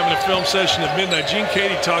this, we're having a film session at midnight. Gene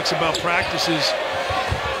Katie talks about practices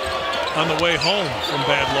on the way home from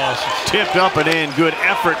bad losses. Tipped up and in. Good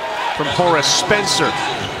effort from Horace Spencer.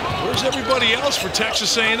 Where's everybody else for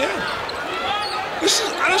Texas A&M? This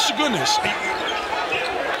is, honest to goodness.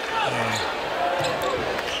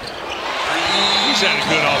 He's had a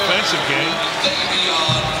good offensive game.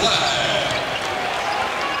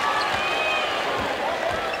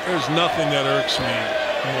 There's nothing that irks me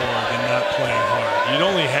more than not playing hard. You'd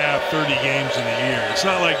only have 30 games in a year. It's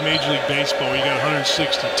not like Major League Baseball where you got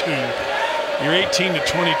 162. You're 18 to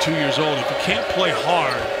 22 years old. If you can't play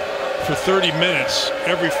hard for 30 minutes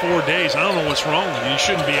every 4 days, I don't know what's wrong with you. You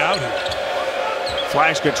shouldn't be out here.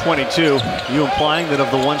 Flags got 22. You implying that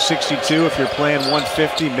of the 162, if you're playing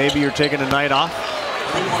 150, maybe you're taking a night off?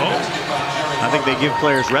 I think they give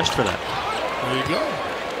players rest for that. There you go.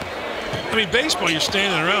 I mean, baseball, you're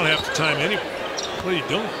standing around half the time anyway. What are you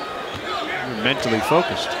doing? You're mentally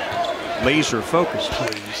focused. Laser focused.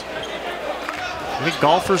 Please. I think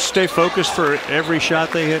golfers stay focused for every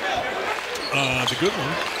shot they hit. The good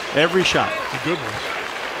one. Every shot. The good one.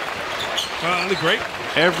 The great.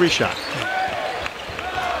 Every shot.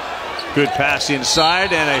 Good pass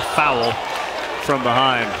inside and a foul from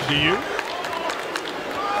behind. Do you?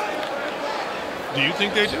 Do you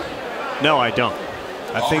think they do? No, I don't.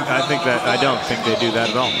 I don't think they do that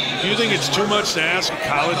at all. Do you think it's too much to ask a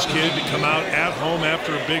college kid to come out at home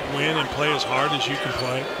after a big win and play as hard as you can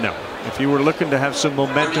play? No. If you were looking to have some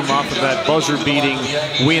momentum off of that buzzer-beating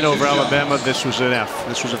win over Alabama, this was an F.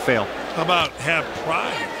 This was a fail. How about have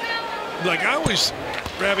pride? Like I always,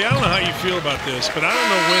 Ravi, I don't know how you feel about this, but I don't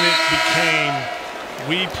know when it became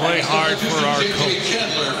we play hard for our coach,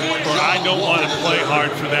 or I don't want to play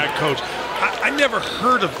hard for that coach. I never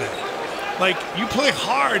heard of that. Like, you play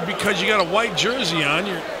hard because you got a white jersey on,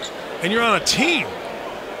 and you're on a team.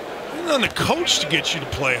 It's not on the coach to get you to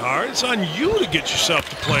play hard. It's on you to get yourself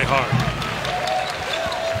to play hard.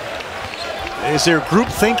 Is there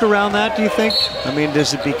groupthink around that, do you think? I mean,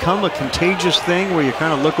 does it become a contagious thing where you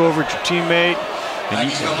kind of look over at your teammate?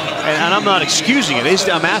 And I'm not excusing it.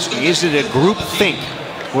 I'm asking, is it a groupthink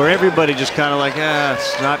where everybody just kind of like,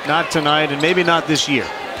 it's not tonight and maybe not this year?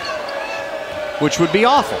 Which would be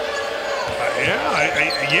awful.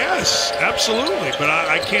 Yes, absolutely. But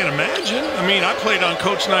I can't imagine. I mean, I played on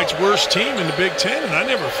Coach Knight's worst team in the Big Ten, and I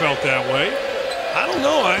never felt that way. I don't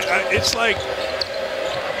know. It's like,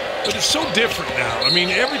 but it's so different now. I mean,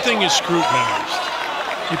 everything is scrutinized.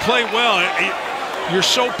 You play well, you're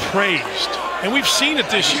so praised. And we've seen it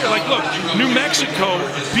this year. Like, look, New Mexico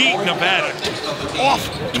beat Nevada.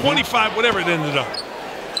 Awful. 25, whatever it ended up.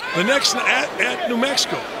 The next at New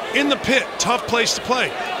Mexico, in the pit, tough place to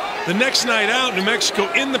play. The next night out, New Mexico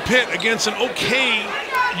in the pit against an okay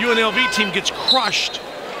UNLV team gets crushed.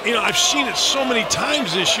 You know, I've seen it so many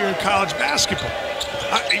times this year in college basketball.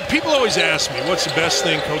 People always ask me, what's the best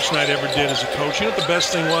thing Coach Knight ever did as a coach? You know what the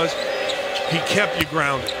best thing was? He kept you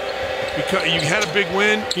grounded. Because you had a big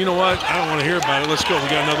win, you know what? I don't want to hear about it. Let's go. We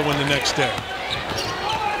got another one the next day.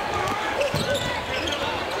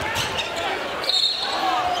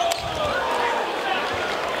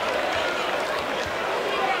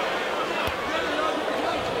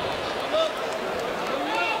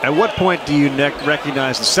 At what point do you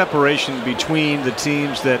recognize the separation between the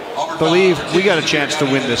teams that believe we got a chance to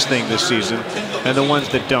win this thing this season and the ones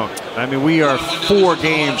that don't? I mean, we are 4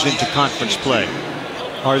 games into conference play.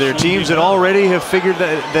 Are there teams that already have figured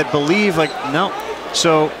that believe like, no?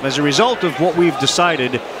 So as a result of what we've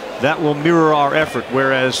decided, that will mirror our effort,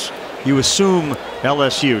 whereas you assume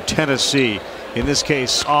LSU, Tennessee, in this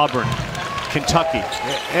case Auburn, Kentucky.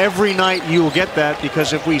 Every night you will get that,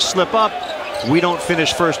 because if we slip up, we don't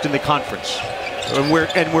finish first in the conference, and we're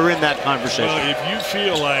in that conversation. Well, if you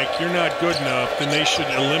feel like you're not good enough, then they should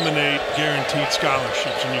eliminate guaranteed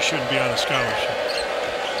scholarships, and you shouldn't be on a scholarship.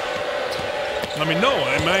 I mean, no,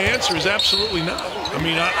 and my answer is absolutely not. I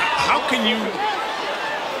mean, how can you,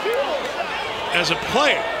 as a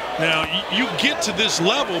player, now you get to this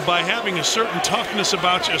level by having a certain toughness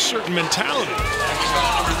about you, a certain mentality.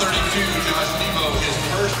 Number 32, Josh Nebo, his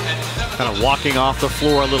first and kind of walking off the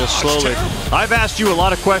floor a little slowly. I've asked you a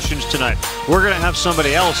lot of questions tonight. We're going to have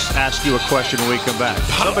somebody else ask you a question when we come back.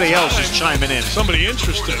 Somebody else is chiming in. Somebody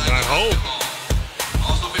interesting, I hope.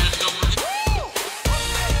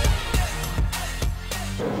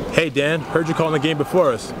 Hey, Dan, heard you calling the game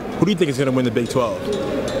before us. Who do you think is going to win the Big 12?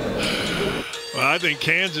 Well, I think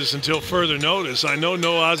Kansas until further notice. I know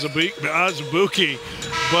no Azubuike,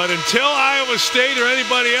 but until Iowa State or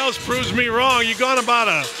anybody else proves me wrong, you've gone about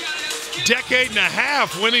a decade and a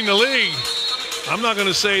half winning the league. I'm not going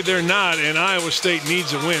to say they're not, and Iowa State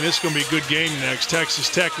needs a win. It's going to be a good game next. Texas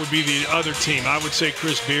Tech would be the other team. I would say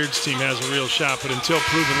Chris Beard's team has a real shot, but until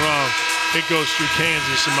proven wrong, it goes through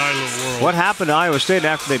Kansas in my little world. What happened to Iowa State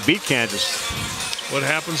after they beat Kansas? What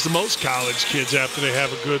happens to most college kids after they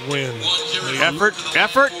have a good win?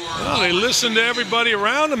 Effort? Well, they listen to everybody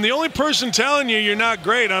around them. The only person telling you you're not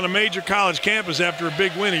great on a major college campus after a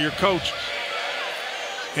big win are your coach.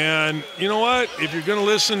 And you know what? If you're going to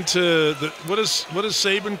listen to what does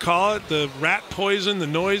Saban call it? The rat poison, the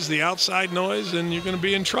noise, the outside noise, then you're going to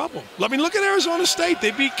be in trouble. I mean, look at Arizona State.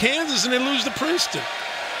 They beat Kansas and they lose to Princeton.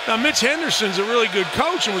 Now, Mitch Henderson's a really good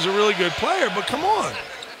coach and was a really good player, but come on.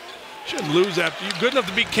 You shouldn't lose after you're good enough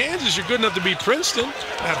to beat Kansas. You're good enough to beat Princeton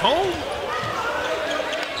at home.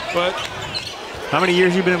 But how many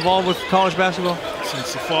years have you been involved with college basketball?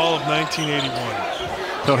 Since the fall of 1981.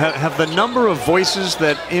 So have the number of voices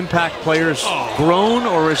that impact players grown,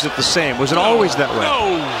 or is it the same? Was it always that way?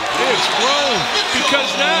 No, it's grown because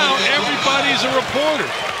now everybody's a reporter.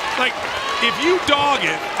 Like, if you dog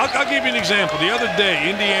it, I'll give you an example. The other day,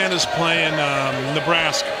 Indiana's playing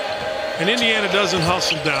Nebraska, and Indiana doesn't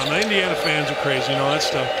hustle down. Now, Indiana fans are crazy, you know that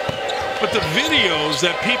stuff. But the videos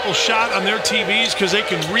that people shot on their TVs because they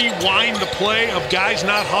can rewind the play of guys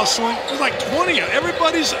not hustling, there's like 20 of them.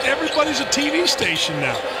 Everybody's a TV station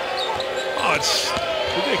now. Oh, it's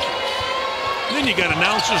ridiculous. And then you got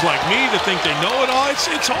announcers like me that think they know it all. It's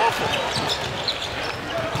awful.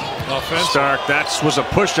 Offense. Stark, that was a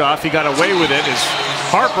push-off. He got away with it as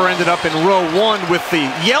Harper ended up in row 1 with the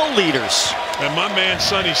yell leaders. And my man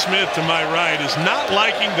Sonny Smith to my right is not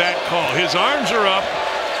liking that call. His arms are up.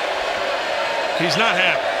 He's not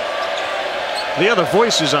happy. The other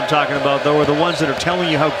voices I'm talking about, though, are the ones that are telling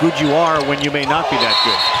you how good you are when you may not be that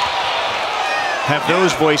good. Have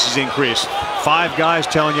those voices increased. 5 guys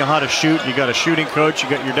telling you how to shoot. You got a shooting coach. You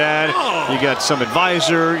got your dad. You got some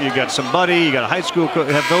advisor. You got somebody. You got a high school coach.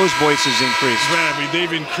 Have those voices increased? I mean,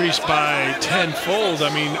 they've increased by tenfold. I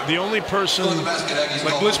mean, the only person,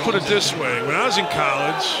 like, let's put it this way. When I was in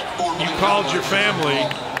college, you called your family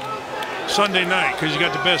Sunday night because you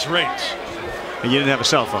got the best rates. And you didn't have a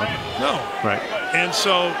cell phone. No. Right. And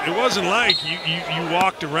so it wasn't like you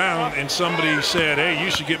walked around and somebody said, hey, you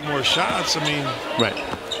should get more shots. I mean, right.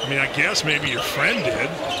 I mean, I guess maybe your friend did.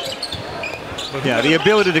 But yeah, the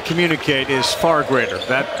ability to communicate is far greater.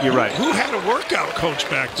 That you're right. Who had a workout coach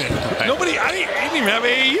back then? Right. Nobody. I didn't even have an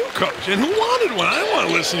AAU coach. And who wanted one? I didn't want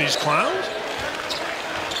to listen to these clowns.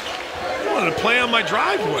 I wanted to play on my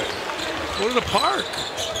driveway. Go to the park.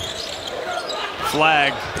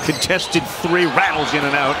 Flag, contested 3, rattles in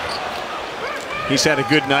and out. He's had a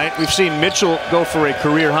good night. We've seen Mitchell go for a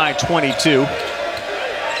career-high 22.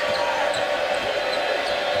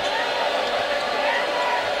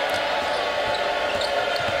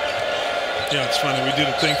 Yeah, it's funny. We did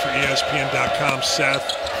a thing for ESPN.com. Seth,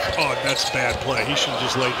 oh, that's bad play. He should have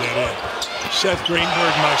just laid that in. Seth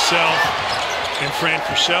Greenberg, myself, and Fran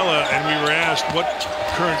Frisella, and we were asked what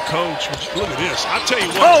current coach. Look at this. I'll tell you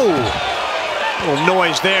what. Oh! A little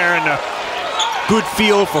noise there and a good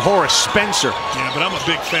feel for Horace Spencer. Yeah, but I'm a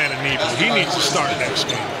big fan of Nebo. He needs to start next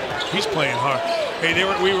game. He's playing hard. Hey,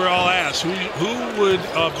 we were all asked, who would,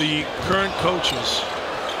 of the current coaches,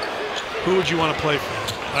 who would you want to play for?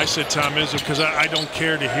 I said Tom Izzo because I don't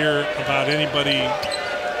care to hear about anybody.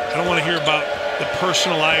 I don't want to hear about the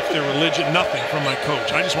personal life, their religion, nothing from my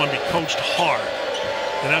coach. I just want to be coached hard.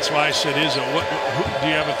 And that's why I said Izzo. Do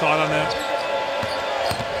you have a thought on that?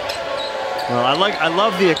 Well, I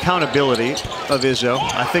love the accountability of Izzo.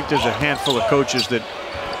 I think there's a handful of coaches that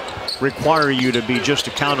require you to be just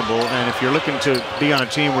accountable, and if you're looking to be on a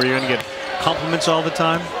team where you're going to get compliments all the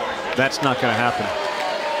time, that's not going to happen.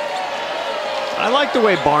 I like the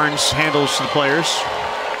way Barnes handles the players.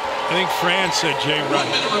 I think Fran said Jay Wright.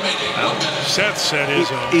 Seth said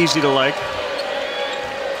Izzo. Easy to like.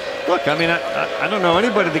 Look, I mean, I don't know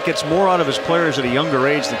anybody that gets more out of his players at a younger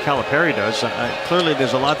age than Calipari does. Clearly,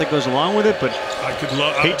 there's a lot that goes along with it, but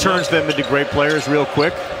he turns them into great players real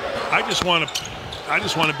quick. I just want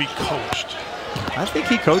to be coached. I think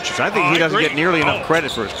he coaches. I think he doesn't get nearly enough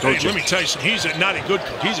credit for his coaching. Hey, let me tell you something. He's not a good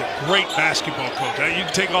coach. He's a great basketball coach. You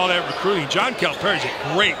can take all that recruiting. John Calipari's a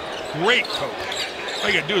great coach. All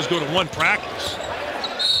you got to do is go to one practice.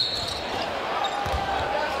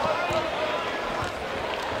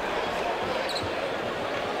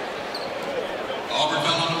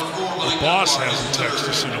 The boss hasn't texted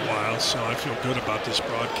us in a while, so I feel good about this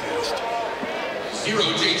broadcast. 0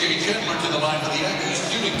 J.J. Chandler to the line for the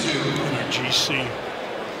Aggies, shooting 2. And our GC.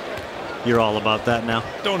 You're all about that now?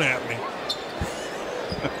 Don't at me.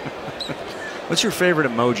 What's your favorite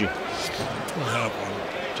emoji? I don't have one.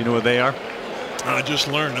 Do you know what they are? I just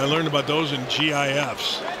learned. I learned about those in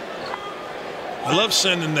GIFs. I love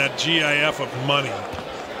sending that GIF of money.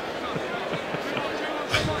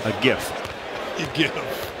 A GIF. A GIF.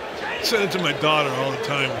 I send it to my daughter all the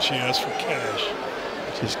time when she asks for cash.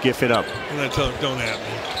 Just GIF it up. And I tell her, don't at me.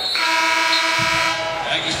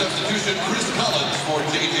 Aggie substitution, Chris Collins for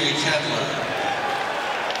J.J. Chandler.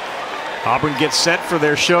 Auburn gets set for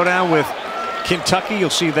their showdown with Kentucky. You'll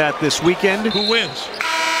see that this weekend. Who wins?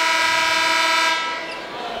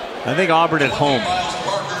 I think Auburn at home.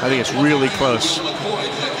 I think it's really close.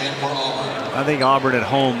 I think Auburn at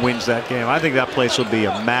home wins that game. I think that place will be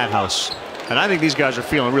a madhouse. And I think these guys are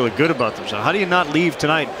feeling really good about themselves. How do you not leave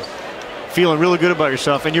tonight feeling really good about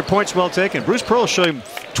yourself? And your point's well taken. Bruce Pearl showed him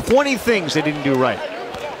 20 things they didn't do right.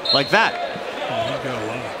 Like that. Oh, he's got a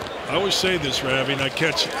lot. I always say this, Ravi, and I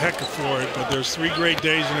catch heck for it, but there's 3 great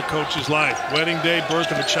days in a coach's life. Wedding day,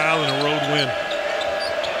 birth of a child, and a road win.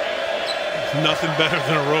 Nothing better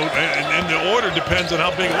than a road. And the order depends on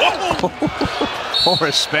how big. Whoa!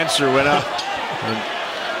 Horace Spencer went up.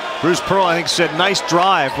 Bruce Pearl, I think, said nice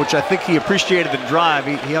drive, which I think he appreciated the drive.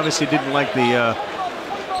 He obviously didn't like the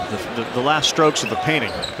the last strokes of the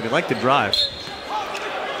painting, but he liked to drive.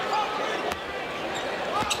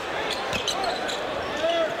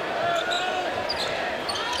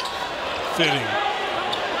 Fitting.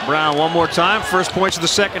 Brown one more time. First points of the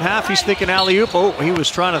second half. He's thinking alley-oop. Oh, he was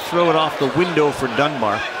trying to throw it off the window for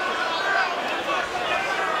Dunbar.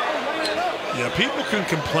 Yeah, people can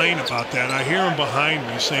complain about that. I hear them behind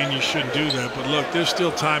me saying you shouldn't do that. But look, there's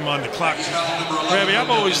still time on the clock. Rabbi,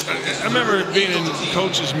 I remember being in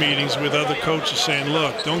coaches' meetings with other coaches saying,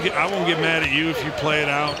 look, I won't get mad at you if you play it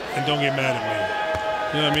out, and don't get mad at me.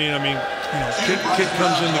 You know what I mean? Kid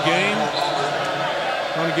comes in the game,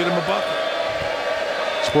 I want to get him a bucket.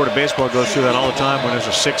 Sport of baseball goes through that all the time when there's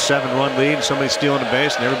a 6-7 run lead and somebody's stealing a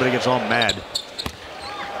base and everybody gets all mad.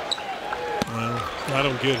 Well, I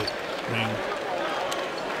don't get it. I mean,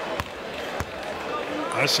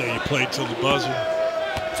 I say you play till the buzzer.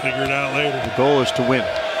 Figure it out later. The goal is to win.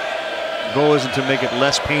 The goal isn't to make it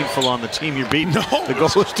less painful on the team you're beating. No, the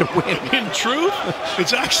goal is to win. In truth,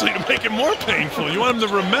 it's actually to make it more painful. You want them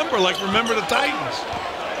to remember the Titans.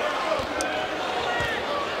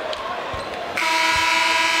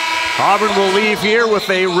 Auburn will leave here with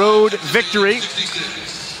a road victory.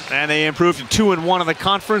 And they improved to 2-1 in the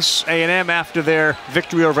conference. A&M, after their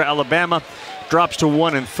victory over Alabama, drops to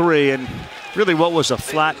 1-3. And really what was a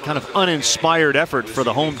flat, kind of uninspired effort for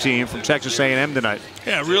the home team from Texas A&M tonight.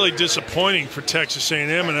 Yeah, really disappointing for Texas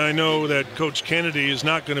A&M. And I know that Coach Kennedy is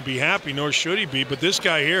not going to be happy, nor should he be. But this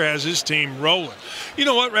guy here has his team rolling. You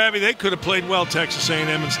know what, Ravi? They could have played well, Texas A&M,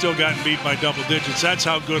 and still gotten beat by double digits. That's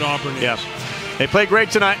how good Auburn is. Yeah. They played great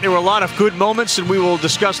tonight. There were a lot of good moments, and we will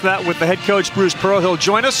discuss that with the head coach, Bruce Pearl. He'll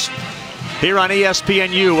join us here on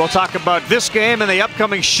ESPNU. We'll talk about this game and the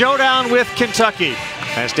upcoming showdown with Kentucky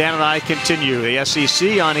as Dan and I continue the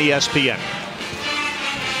SEC on ESPN.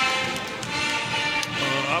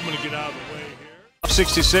 I'm going to get out of the way here.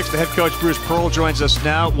 66, the head coach, Bruce Pearl, joins us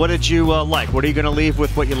now. What did you like? What are you going to leave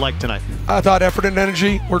with what you liked tonight? I thought effort and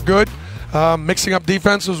energy were good. Mixing up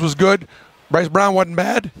defenses was good. Bryce Brown wasn't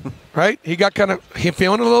bad, right? He got he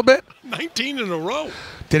feeling it a little bit. 19 in a row.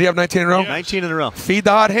 Did he have 19 in a row? Yes. 19 in a row. Feed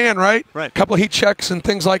the hot hand, right? Right. A couple of heat checks and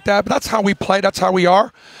things like that. But that's how we play. That's how we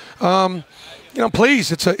are.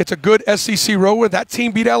 Please, it's a good SEC road where that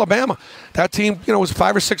team beat Alabama. That team, was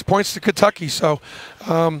 5 or 6 points to Kentucky. So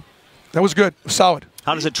that was good, solid.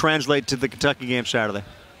 How does it translate to the Kentucky game Saturday?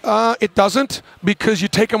 It doesn't, because you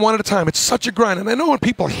take them one at a time. It's such a grind. And I know when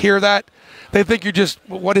people hear that, they think you're just,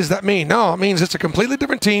 what does that mean? No, it means it's a completely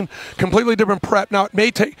different team, completely different prep. Now, it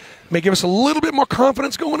may give us a little bit more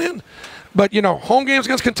confidence going in. But, home games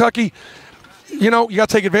against Kentucky, you got to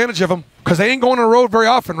take advantage of them because they ain't going on the road very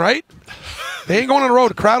often, right? They ain't going on the road.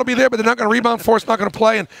 The crowd will be there, but they're not going to rebound for us, not going to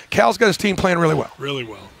play. And Cal's got his team playing really well. Really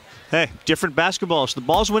well. Hey, different basketballs. The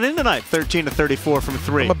balls went in tonight, 13-34 from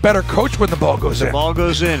 3. I'm a better coach when the ball goes in. The ball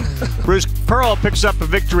goes in. Bruce Pearl picks up a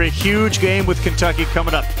victory. Huge game with Kentucky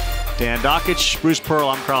coming up. Dan Dockich, Bruce Pearl,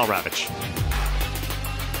 I'm Carl Ravitch.